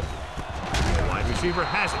rid of it. The wide receiver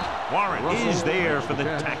has it. Warren is there for the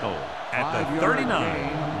tackle at the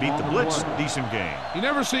 39. Beat the blitz. Decent game. He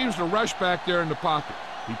never seems to rush back there in the pocket.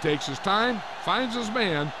 He takes his time, finds his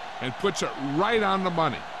man, and puts it right on the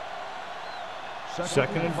money.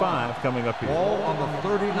 2nd and 5 coming up here. Ball on the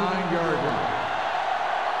 39-yard line.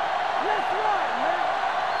 Let's run, man.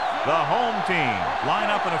 The home team line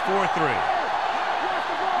up in a 4-3. Watch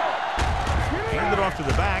the ball. Hand it off to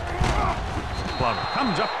the back. Plummer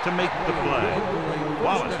comes up to make the play.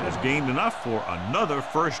 Wallace has gained enough for another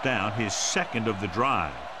first down, his 2nd of the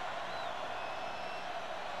drive.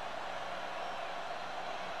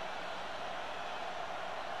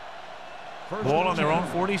 Ball on their own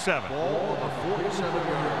 47. Ball on the 47-yard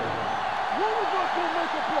line. One of us will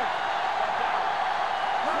make a play.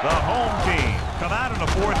 The home team come out in a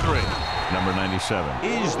 4-3. Number 97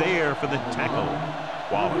 is there for the tackle.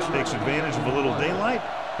 Wallace takes advantage of a little daylight,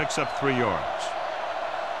 picks up 3 yards.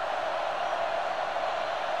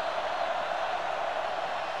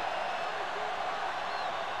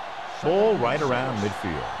 Ball right around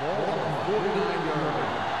midfield. Ball on the 49-yard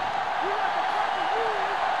line.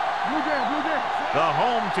 Blue game. The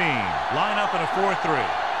home team line up in a 4-3.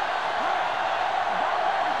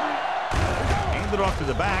 Hand it off to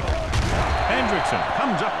the back. Hendrickson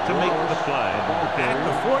comes up to make the play at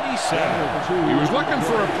the 47. He was looking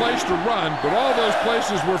for a place to run, but all those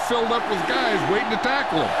places were filled up with guys waiting to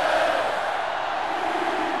tackle him.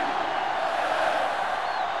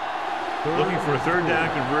 Looking for a 3rd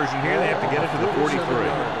down conversion here. They have to get it to the 43.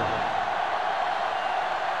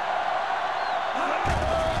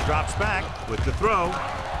 Drops back with the throw.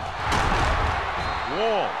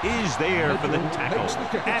 Wall is there for the tackle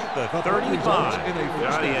at the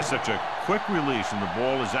 35. He has such a quick release, and the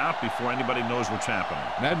ball is out before anybody knows what's happening.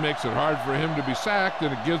 And that makes it hard for him to be sacked,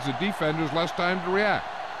 and it gives the defenders less time to react.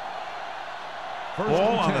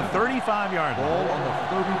 Ball on the 35-yard line. Ball on the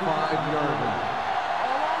 35-yard line.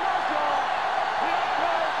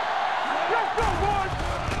 Let's go,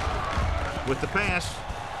 boys. With the pass.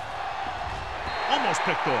 Almost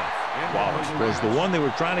picked off. Wallace was the one they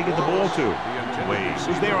were trying to get the ball to. Wade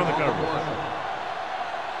was there on the cover.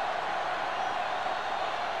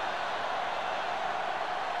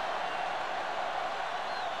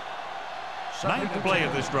 Ninth play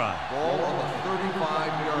of this drive. Ball on the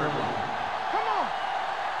 35-yard line. Come on.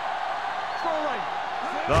 Throw right.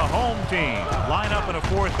 The home team line up in a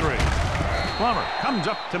 4-3. Plummer comes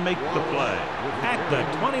up to make the play at the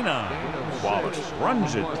 29. Wallace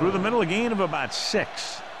runs it through the middle, a gain of about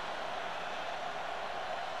 6.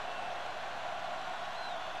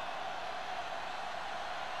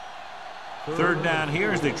 Third down here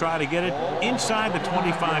as they try to get it inside the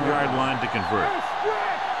 25-yard line to convert.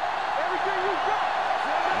 Everything you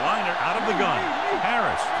got. Liner out of the gun.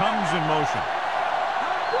 Harris comes in motion.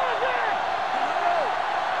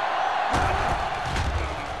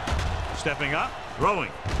 Stepping up,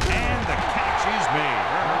 throwing, and the catch is made.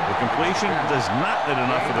 The completion does not net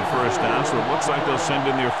enough for the first down, so it looks like they'll send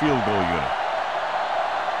in their field goal unit.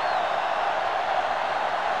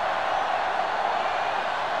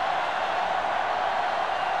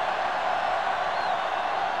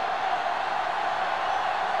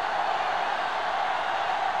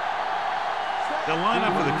 They'll line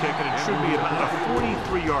up for the kick, and it should be about a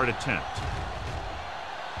 43-yard attempt.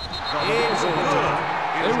 It's good.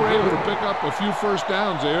 They were able to pick up a few first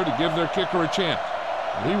downs there to give their kicker a chance.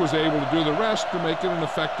 And he was able to do the rest to make it an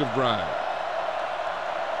effective drive.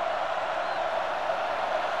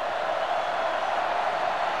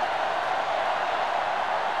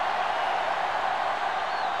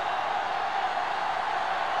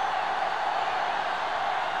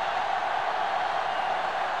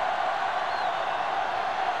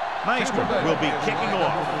 Meister will be kicking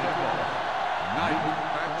off. Knight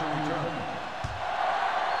back to return.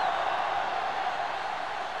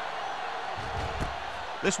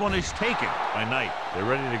 This one is taken by Knight. They're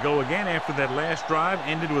ready to go again after that last drive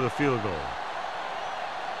ended with a field goal.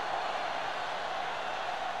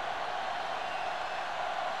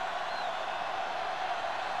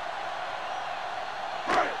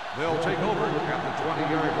 They'll take over at the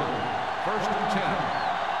 20-yard line. 1st and 10.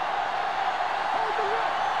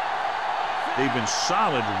 They've been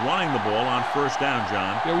solid running the ball on 1st down,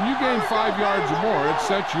 John. Yeah, when you gain 5 yards or more, it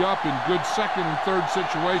sets you up in good 2nd and 3rd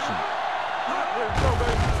situations.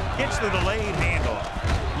 Gets the delayed handoff.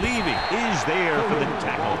 Levy is there for the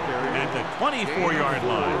tackle at the 24-yard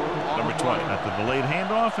line. Number 20 at the delayed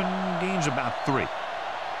handoff and gains about 3.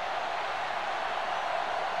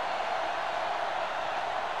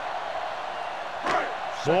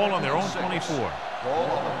 Ball on their own 24. Ball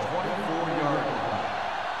on the 24-yard line.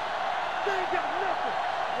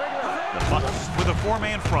 The Bucks with a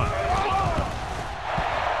 4-man front.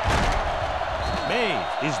 Mays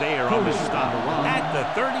is there on the stop at the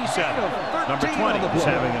 37. Number 20 is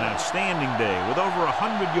having an outstanding day with over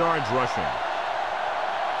 100 yards rushing.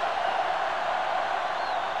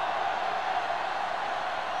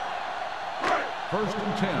 First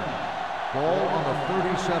and 10. Ball on the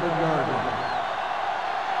 37-yard line.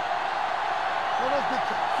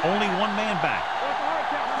 Only 1 man back.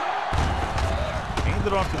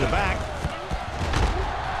 Handed off to the back.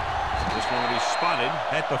 This one will be spotted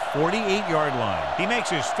at the 48-yard line. He makes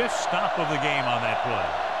his 5th stop of the game on that play.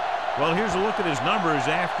 Well, here's a look at his numbers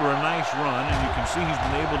after a nice run, and you can see he's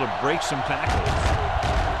been able to break some tackles.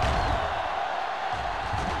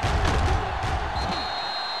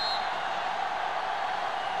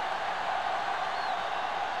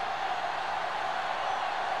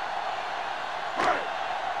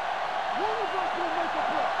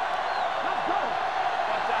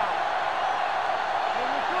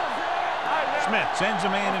 Sends a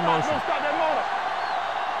man in motion.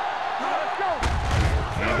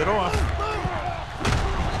 Hand it off.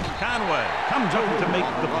 Conway comes up to make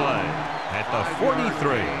the play at the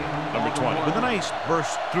 43. Number 20 with a nice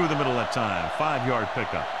burst through the middle that time. 5-yard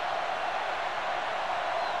pickup.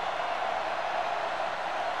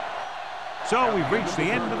 So we've reached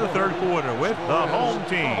the end of the 3rd quarter with the home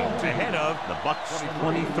team ahead of the Bucks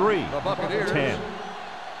 23-10.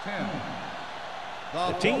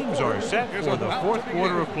 The teams are set for the 4th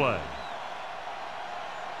quarter of play.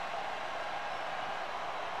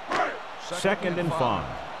 2nd and 5.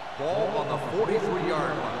 Ball on the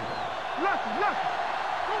 43-yard line.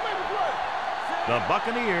 The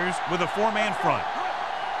Buccaneers with a 4-man front.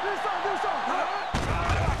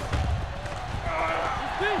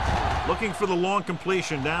 Looking for the long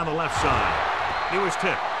completion down the left side. It was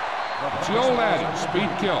tipped. It's the old adage, speed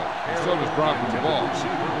kills. So does dropping the ball.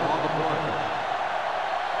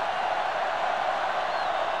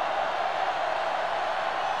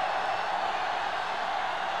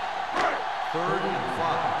 Third and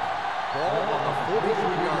 5. Ball on the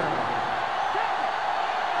 43-yard line.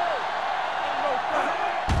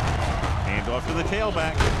 Hand off to the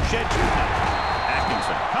tailback.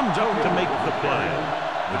 Atkinson comes out to make the play.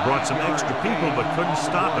 They brought some extra people but couldn't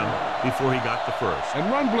stop him before he got the first.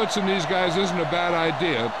 And run blitzing these guys isn't a bad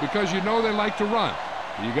idea because you know they like to run.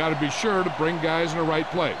 You got to be sure to bring guys in the right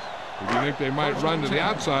place. If you think they might run to the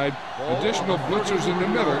outside, additional blitzers in the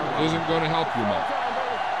middle isn't going to help you much.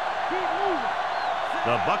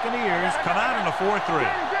 The Buccaneers come out in a 4-3.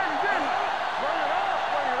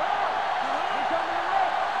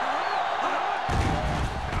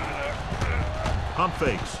 Pump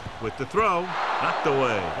fakes with the throw, knocked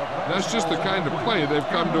away. That's just the kind of play they've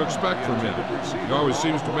come to expect from him. He always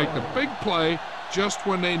seems to make the big play just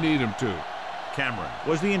when they need him to. Cameron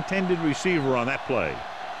was the intended receiver on that play.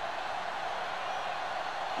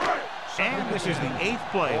 And this is the 8th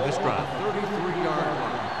play of this drive. 33-yard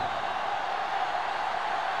line.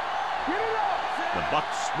 The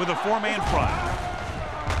Bucks with a 4-man front.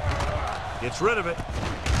 Gets rid of it.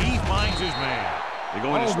 He finds his man. They're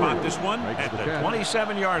going to spot this one at the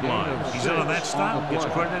 27-yard line. He's in on that stop. Gets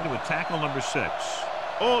credited with tackle number 6.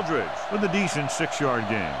 Aldridge with a decent 6-yard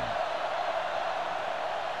gain.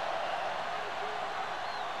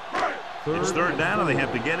 It's third down, and they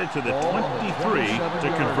have to get it to the 23 to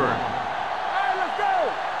convert. Hey, let's go!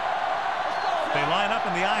 They line up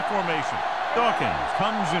in the I formation. Dawkins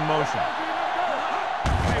comes in motion.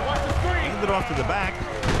 Hey, watch the screen! Hand it off to the back.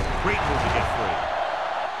 Great move to get free.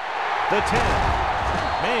 The 10.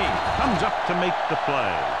 May comes up to make the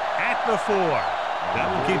play. At the 4.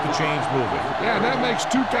 That will keep the chains moving. Yeah, that makes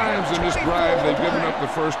 2 times in this drive they've given up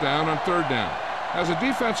the first down on third down. As a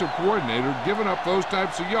defensive coordinator, giving up those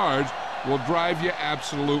types of yards will drive you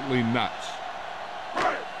absolutely nuts.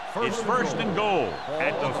 It's first and goal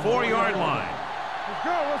at the 4-yard line. Let's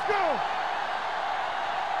go, let's go!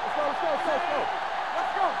 Let's go, let's go, let's go!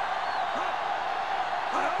 Let's go!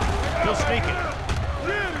 He'll sneak it.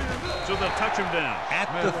 So they'll touch him down at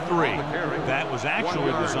the 3. That was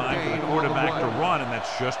actually designed for the quarterback to run, and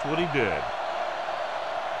that's just what he did.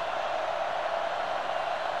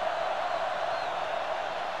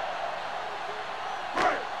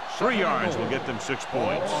 Three yards will get them 6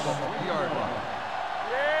 points.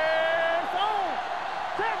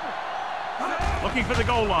 Looking for the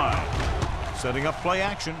goal line. Setting up play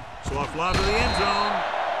action. Soft lob to the end zone.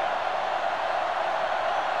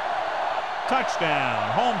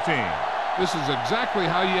 Touchdown, home team. This is exactly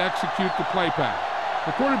how you execute the play pass.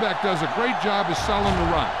 The quarterback does a great job of selling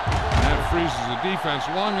the run. And that freezes the defense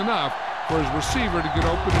long enough for his receiver to get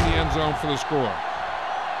open in the end zone for the score.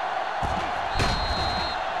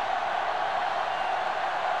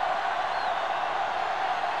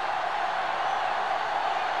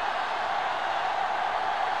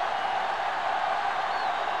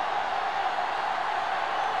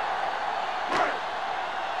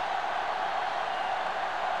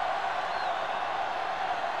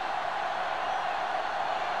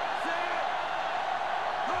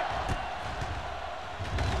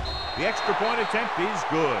 The extra point attempt is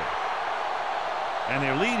good. And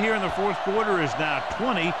their lead here in the fourth quarter is now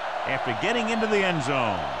 20 after getting into the end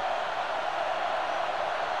zone.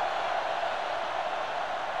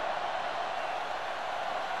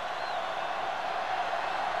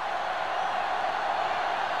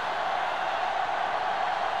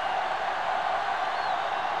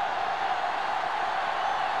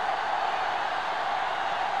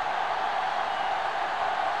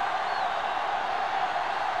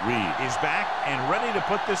 Reed is back and ready to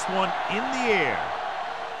put this one in the air.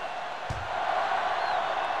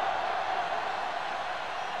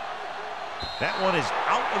 That one is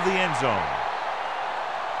out of the end zone.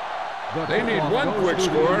 They need one quick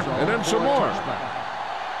score and then some more.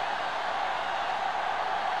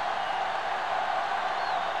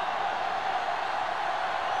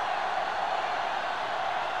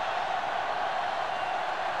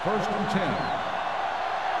 First and 10.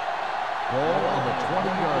 Ball on the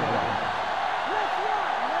 20-yard line.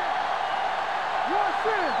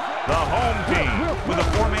 The home team with a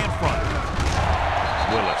 4-man front.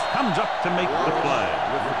 Willis comes up to make the play.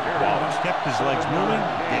 Wallace kept his legs moving,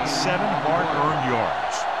 gets 7 hard-earned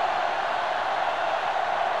yards.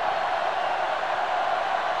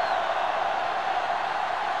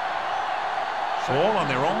 Ball on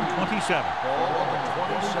their own 27. Ball on the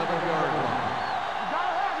 27-yard line.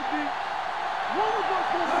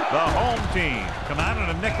 The home team come out in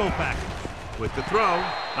a nickel package. With the throw,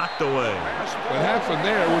 knocked away. What happened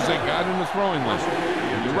there was they got in the throwing lane.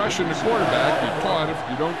 When you're rushing the quarterback, you're taught if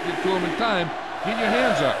you don't get to him in time, get your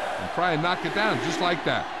hands up and try and knock it down just like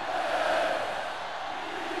that.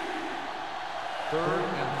 Third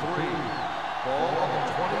and 3. Ball on the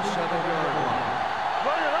 27-yard line.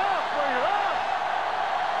 Bring it up, bring it up.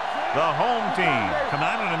 The home team come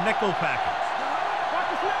out in a nickel package.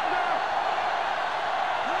 Watch the slip down.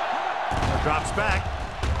 Drops back.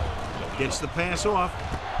 Gets the pass off.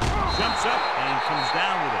 Jumps up and comes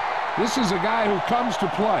down with it. This is a guy who comes to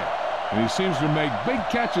play, and he seems to make big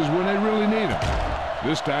catches when they really need him.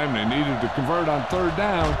 This time they needed to convert on third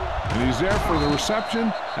down, and he's there for the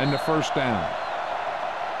reception and the first down.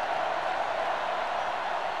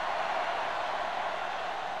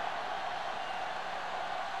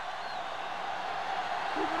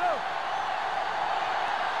 Keep it up.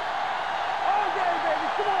 All day, baby,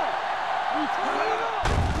 come on. We turn it up.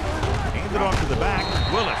 Hand it off to the back.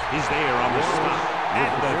 Willis is there on the stop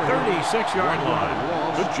at the 36-yard line.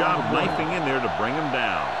 Good job knifing in there to bring him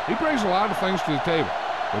down. He brings a lot of things to the table,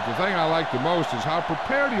 but the thing I like the most is how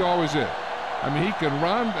prepared he always is. I mean, he can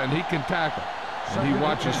run and he can tackle. And he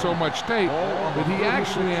watches so much tape that he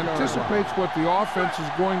actually anticipates what the offense is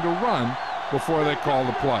going to run before they call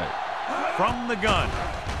the play. From the gun.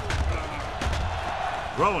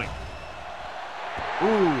 Throwing.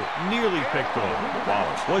 Ooh, nearly picked off.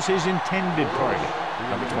 Wallace was his intended target.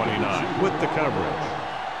 Number 29 with the coverage.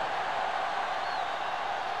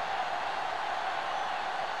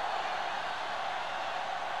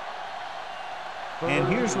 And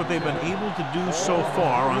here's what they've been able to do so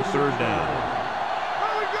far on third down.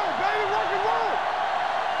 There we go, baby, rock and roll.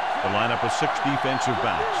 The lineup of 6 defensive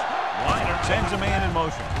backs. Liner sends a man in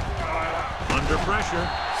motion. Under pressure,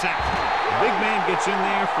 sack. The big man gets in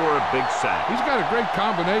there for a big sack. He's got a great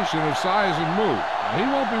combination of size and move. Now, he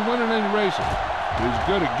won't be winning any races. He's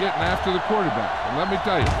good at getting after the quarterback. And let me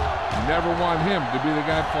tell you, you never want him to be the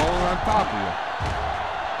guy falling on top of you.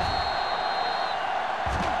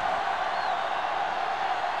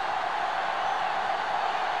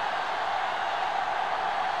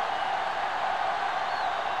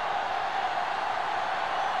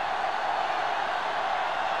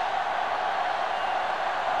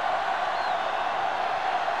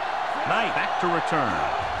 Knight back to return.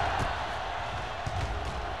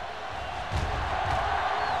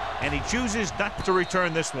 And he chooses not to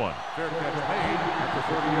return this one. Fair catch made at the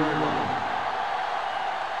 30-yard line.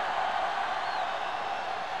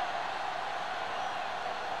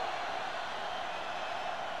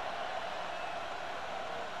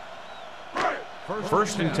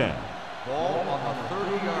 First and 10. Ball on the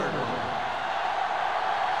 30-yard line.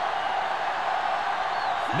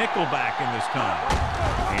 Nickelback in this time.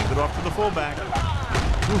 Hands it off to the fullback.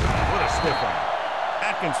 What a stiff one.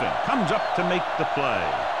 Atkinson comes up to make the play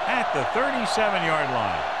at the 37-yard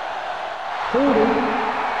line. Holding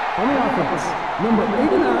on the offense, number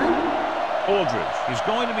 89. Aldridge is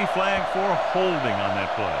going to be flagged for holding on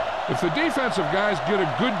that play. If the defensive guys get a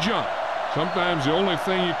good jump, sometimes the only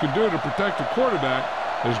thing you can do to protect a quarterback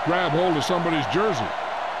is grab hold of somebody's jersey.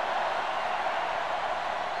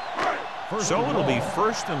 So it'll be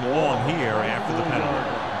first and long here after the penalty.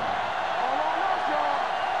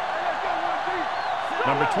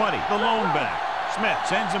 Number 20, the lone back. Smith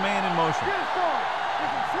sends a man in motion.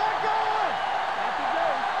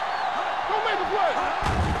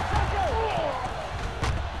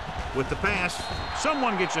 With the pass,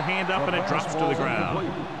 someone gets a hand up and it drops to the ground.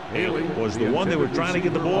 Haley was the one they were trying to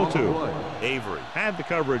get the ball to. Avery had the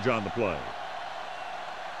coverage on the play.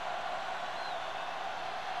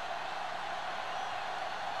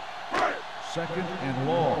 Second and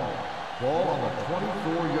long. Ball on the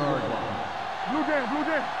 24-yard line. Blue game, blue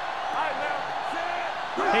game. All right,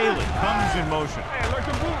 now. Haley comes in motion. Hey, lurk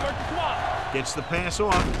the blue, lurk the swat. Gets the pass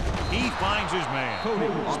off. He finds his man.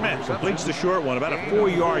 Smith completes the short one, about a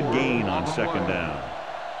 4-yard gain on second down.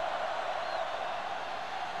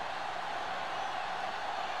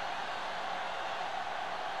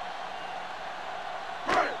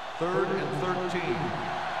 Third and 13.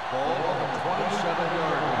 Ball on the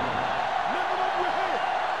 27-yard line.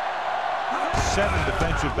 7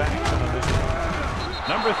 defensive backs on this one.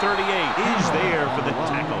 Number 38 is there for the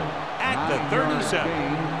tackle at the 37.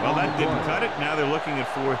 Well, that didn't cut it. Now they're looking at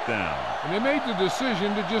fourth down. And they made the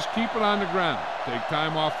decision to just keep it on the ground. Take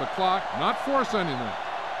time off the clock, not force anything.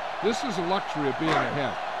 This is a luxury of being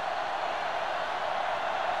ahead.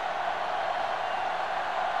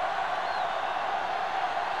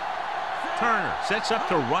 Turner sets up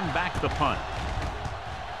to run back the punt.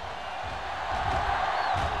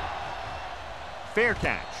 Fair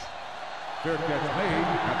catch. Fair catch made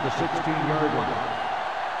at the 16-yard line.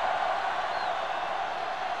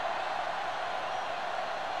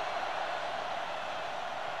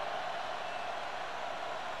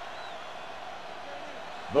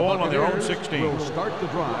 Ball on their own 16. Will start the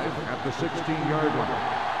drive at the 16-yard line.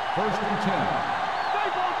 First and 10.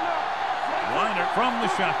 Liner from the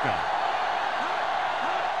shotgun.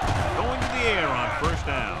 Going to the air on first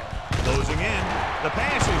down. Closing in. The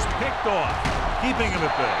pass is picked off. Keeping him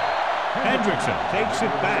at bay. Hendrickson takes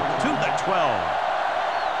it back to the 12.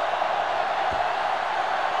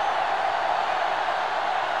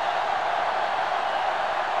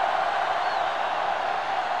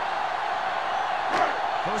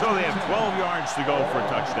 So they have 12 yards to go for a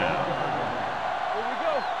touchdown. Here we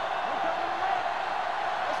go.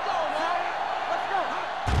 Let's go, man. Let's go.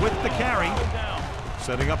 With the carry.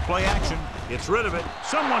 Setting up play action. Gets rid of it.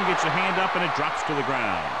 Someone gets a hand up and it drops to the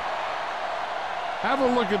ground. Have a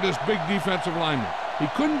look at this big defensive lineman. He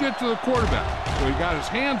couldn't get to the quarterback, so he got his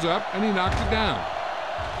hands up and he knocked it down.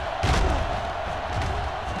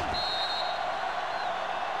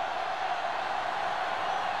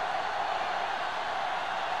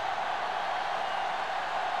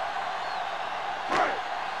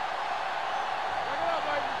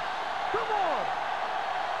 Come on.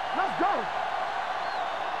 Let's go.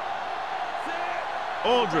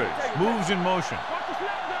 Aldridge moves in motion. Watch the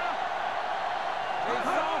snap now.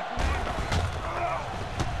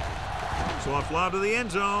 Soft lob to the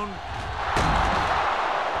end zone.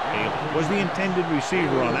 Haley was the intended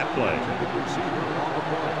receiver on that play.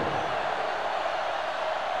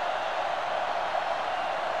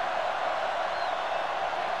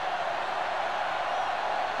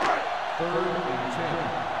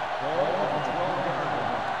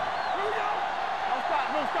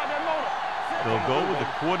 They'll go with the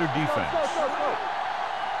quarter defense.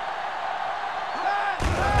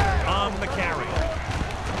 On the carry.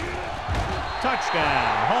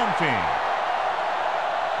 Touchdown, home team.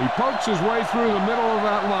 He pokes his way through the middle of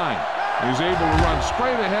that line. He's able to run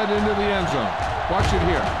straight ahead into the end zone. Watch it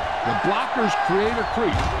here. The blockers create a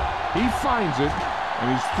crease. He finds it,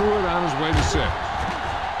 and he's through it on his way to 6.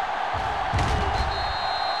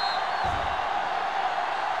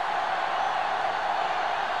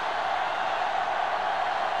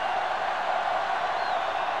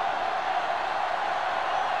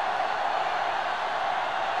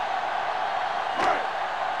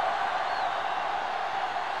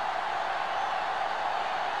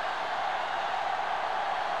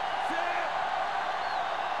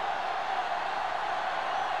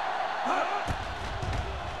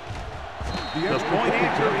 The point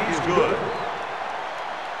after is good.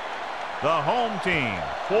 The home team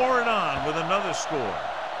pour it on with another score.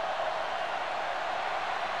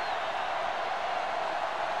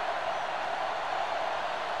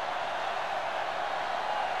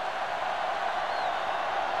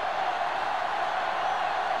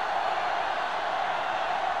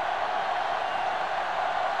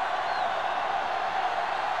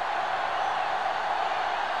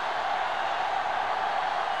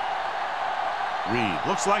 Reed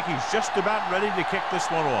looks like he's just about ready to kick this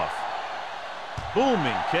one off.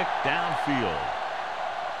 Booming kick downfield.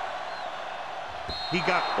 He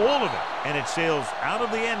got all of it, and it sails out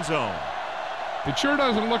of the end zone. It sure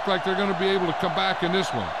doesn't look like they're going to be able to come back in this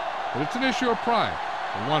one, but it's an issue of pride.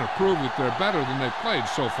 They want to prove that they're better than they've played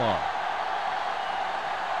so far.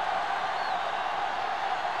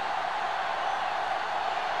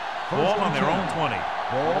 Ball on their own 20.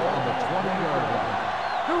 Ball on the 20-yard line.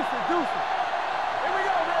 Deuce it, deuce it. Here we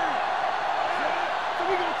go, baby. So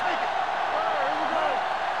we gonna take it. All right, here we go.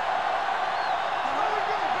 Here we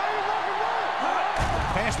go, baby. Rock and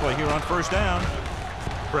roll. Pass play here on first down.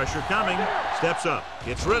 Pressure coming. Steps up.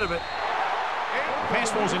 Gets rid of it. The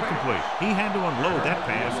pass ball's incomplete. He had to unload that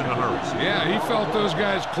pass in a hurry. Yeah, he felt those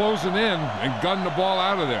guys closing in and gunned the ball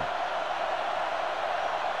out of there.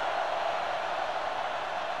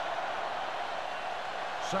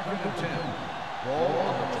 Second and 10. Ball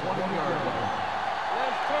on the 20-yard line.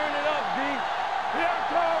 Let's turn it up, D. Here it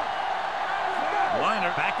comes.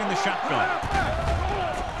 Liner back in the shotgun.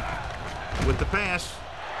 With the pass.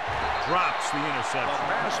 Drops the interception.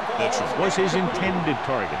 That was his intended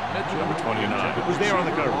target. Number 29. It was there on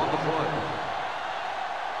the cover. On the play.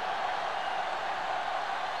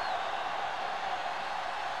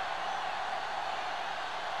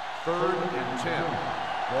 Third and 10.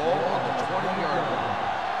 Ball on the 20-yard line.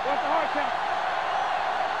 What's the hard count?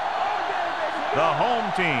 The home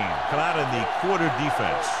team come out in the quarter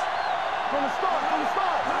defense. From the start, from the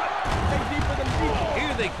start. Stay deeper than deep.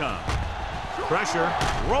 Here they come. Pressure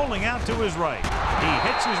rolling out to his right. He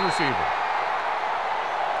hits his receiver.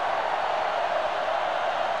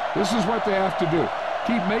 This is what they have to do.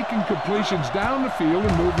 Keep making completions down the field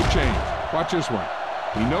and move the chains. Watch this one.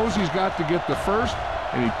 He knows he's got to get the first,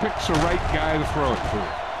 and he picks the right guy to throw it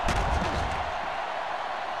to.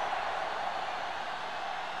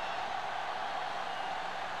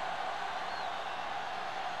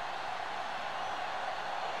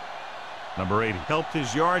 Number 80 helped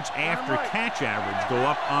his yards after catch average go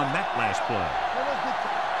up on that last play.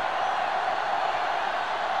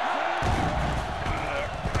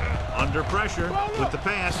 Under pressure with the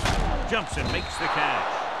pass. Jumps and makes the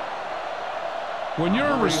catch. When you're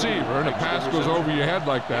a receiver and a pass goes over your head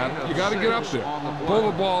like that, you got to get up there, pull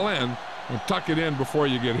the ball in, and tuck it in before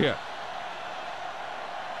you get hit.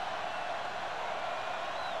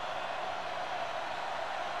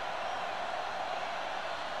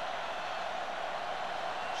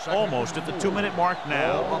 Almost at the 2-minute mark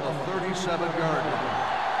now. Ball on the 37-yard line.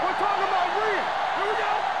 We're talking about Reed. Here we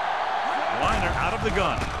go. Liner out of the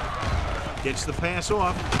gun. Gets the pass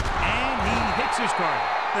off, and he hits his target.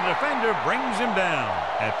 The defender brings him down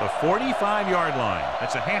at the 45-yard line.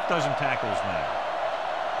 That's a half dozen tackles now.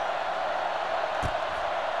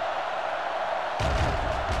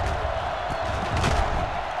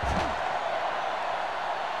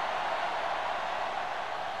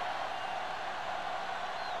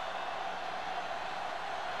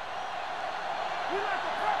 We like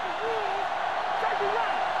to practice rules. Take it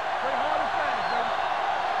right. Play hard and fast, baby.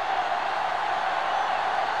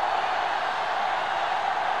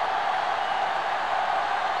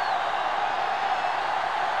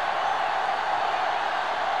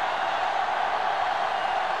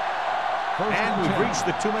 And we've reached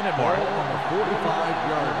the 2-minute mark. Ball on the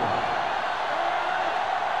 45-yard line.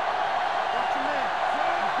 Watch your man.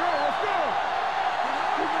 Let's go, let's go.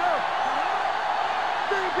 Keep it up.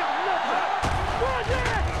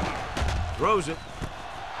 Throws it.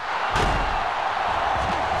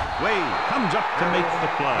 Wade comes up to make the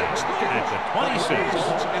play at the 26,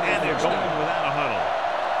 and they're going without a huddle.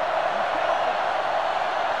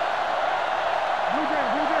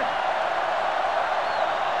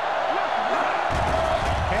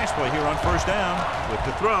 Pass play here on first down with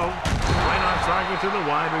the throw. Right on target to the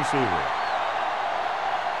wide receiver.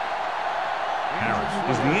 Harris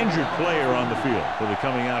is the injured player on the field. He'll be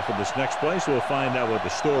coming out for this next play, so we'll find out what the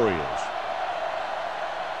story is.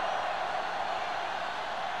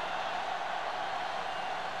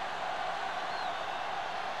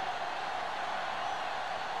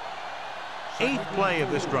 Eighth play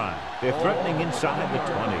of this drive. They're threatening inside the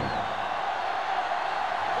 20.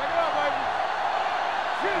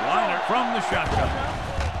 Liner from the shotgun.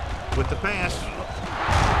 With the pass.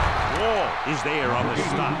 Wall is there on the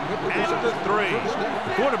stop. At the 3.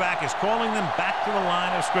 The quarterback is calling them back to the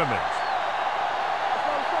line of scrimmage.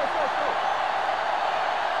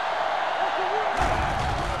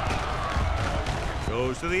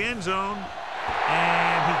 Goes to the end zone.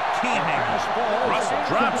 And he can't hang it. Russell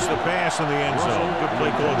drops the pass in the end zone. Good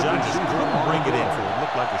play call. John just couldn't bring it in for what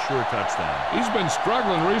looked like a sure touchdown. He's been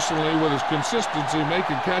struggling recently with his consistency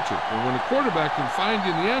making catches. And when a quarterback can find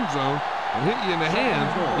you in the end zone and hit you in the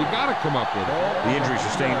hands, you got to come up with it. The injury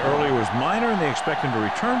sustained earlier was minor, and they expect him to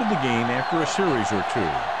return to the game after a series or two.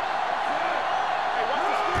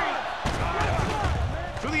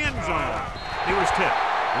 To the end zone. He was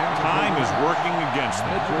tipped. Time is working against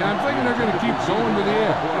them. Yeah, I'm thinking they're going to keep going to the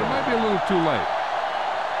air, but it might be a little too late.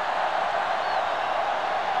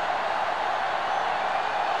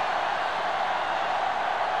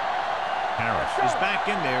 Harris is back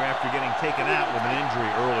in there after getting taken out with an injury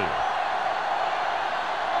earlier.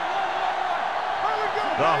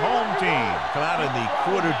 The home team come out in the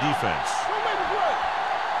quarter defense.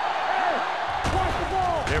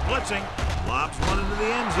 They're blitzing. Lobs one into the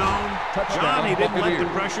end zone. Touchdown. He didn't let the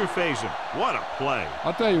pressure phase him. What a play.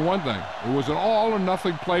 I'll tell you one thing. It was an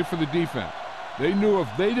all-or-nothing play for the defense. They knew if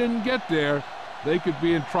they didn't get there, they could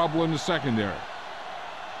be in trouble in the secondary.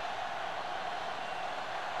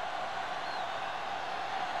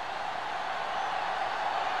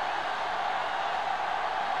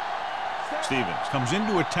 Stevens comes in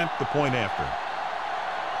to attempt the point after.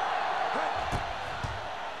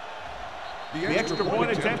 The extra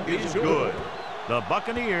point attempt is good. The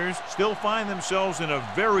Buccaneers still find themselves in a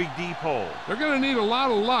very deep hole. They're going to need a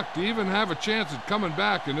lot of luck to even have a chance at coming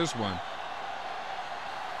back in this one.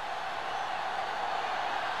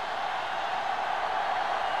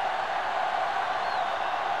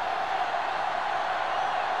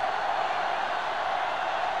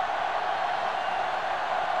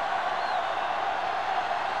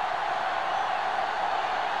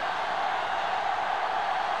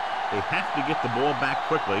 They have to get the ball back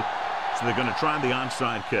quickly, so they're going to try the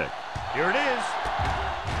onside kick. Here it is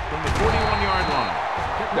from the 41-yard line.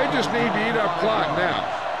 They just need to eat up clock now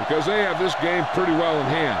because they have this game pretty well in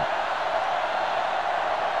hand.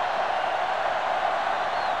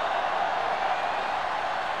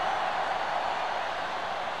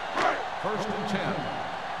 First and 10.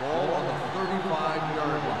 Ball on the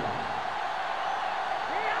 35-yard line.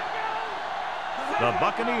 The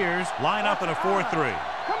Buccaneers line up in a 4-3.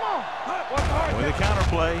 With the counter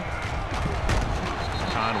play,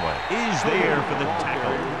 Conway is there for the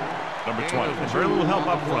tackle. Number 20. Very little help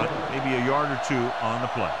up front, maybe a yard or two on the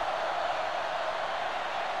play.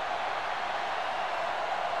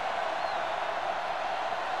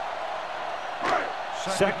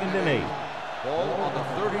 Second and 8. Ball on the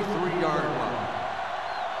 33-yard line.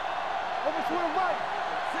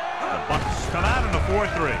 The Bucs come out in a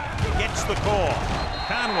 4-3. Gets the call.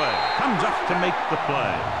 Conway comes up to make the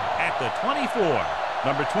play. At the 24,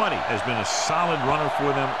 number 20 has been a solid runner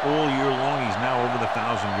for them all year long. He's now over the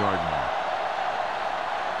 1,000-yard mark.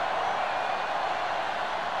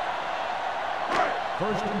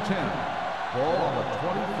 First and 10. Ball on the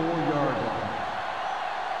 24-yard line.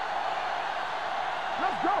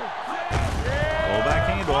 Let's go. Fullback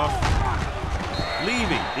handoff.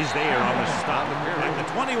 Levy is there on the stop at the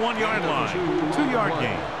 21-yard line. 2-yard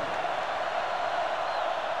gain.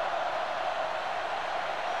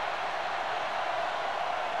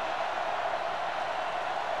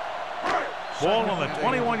 Ball on the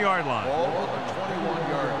 21-yard line. Ball on the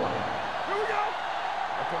 21-yard line. Here we go.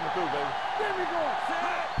 I'm coming through, baby. There we go.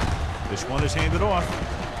 This one is handed off.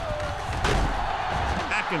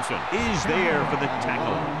 Atkinson is there for the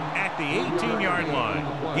tackle at the 18-yard line.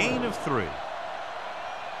 Gain of 3.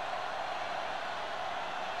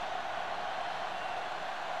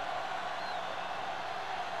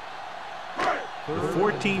 The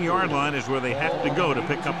 14-yard line is where they have to go to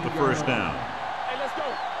pick up the first down. Hey, let's go.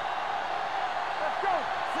 Let's go.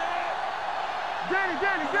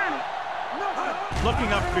 Danny. Looking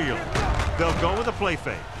upfield. They'll go with a play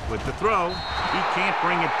fake. With the throw, he can't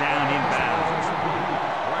bring it down inbounds.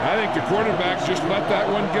 I think the quarterback just let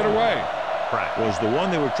that one get away. Pratt was the one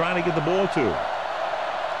they were trying to get the ball to.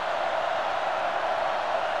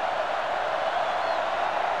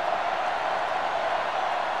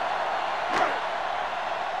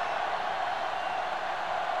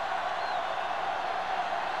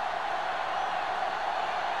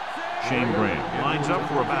 Shane Graham lines up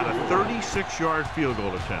for about a 36-yard field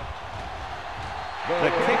goal attempt. The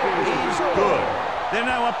kick is good. They're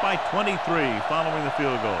now up by 23 following the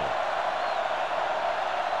field goal.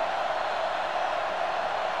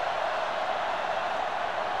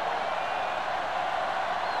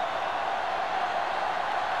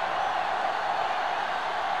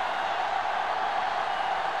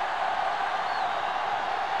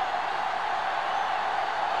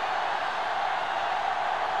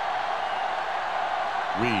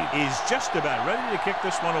 Reed is just about ready to kick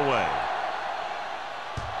this one away.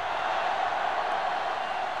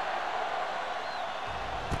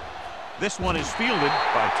 This one is fielded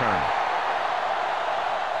by Turner.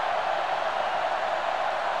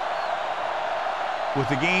 With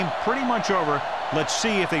the game pretty much over, let's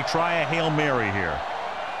see if they try a Hail Mary here.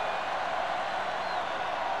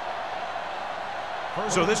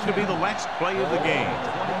 So this could be the last play of the game.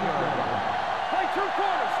 Play two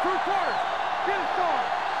quarters. Get it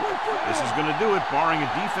started. This is going to do it, barring a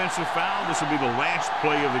defensive foul. This will be the last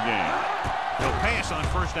play of the game. They'll pass on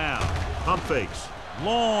first down. Pump fakes.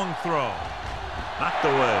 Long throw. Knocked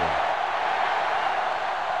away.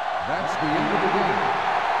 That's the end of the game.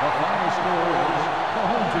 The final score is the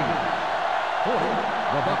home team 40,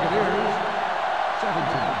 the Buccaneers 17.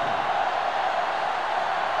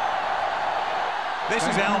 This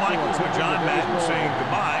is Al Michaels with John Madden saying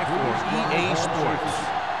goodbye for EA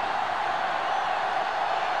Sports.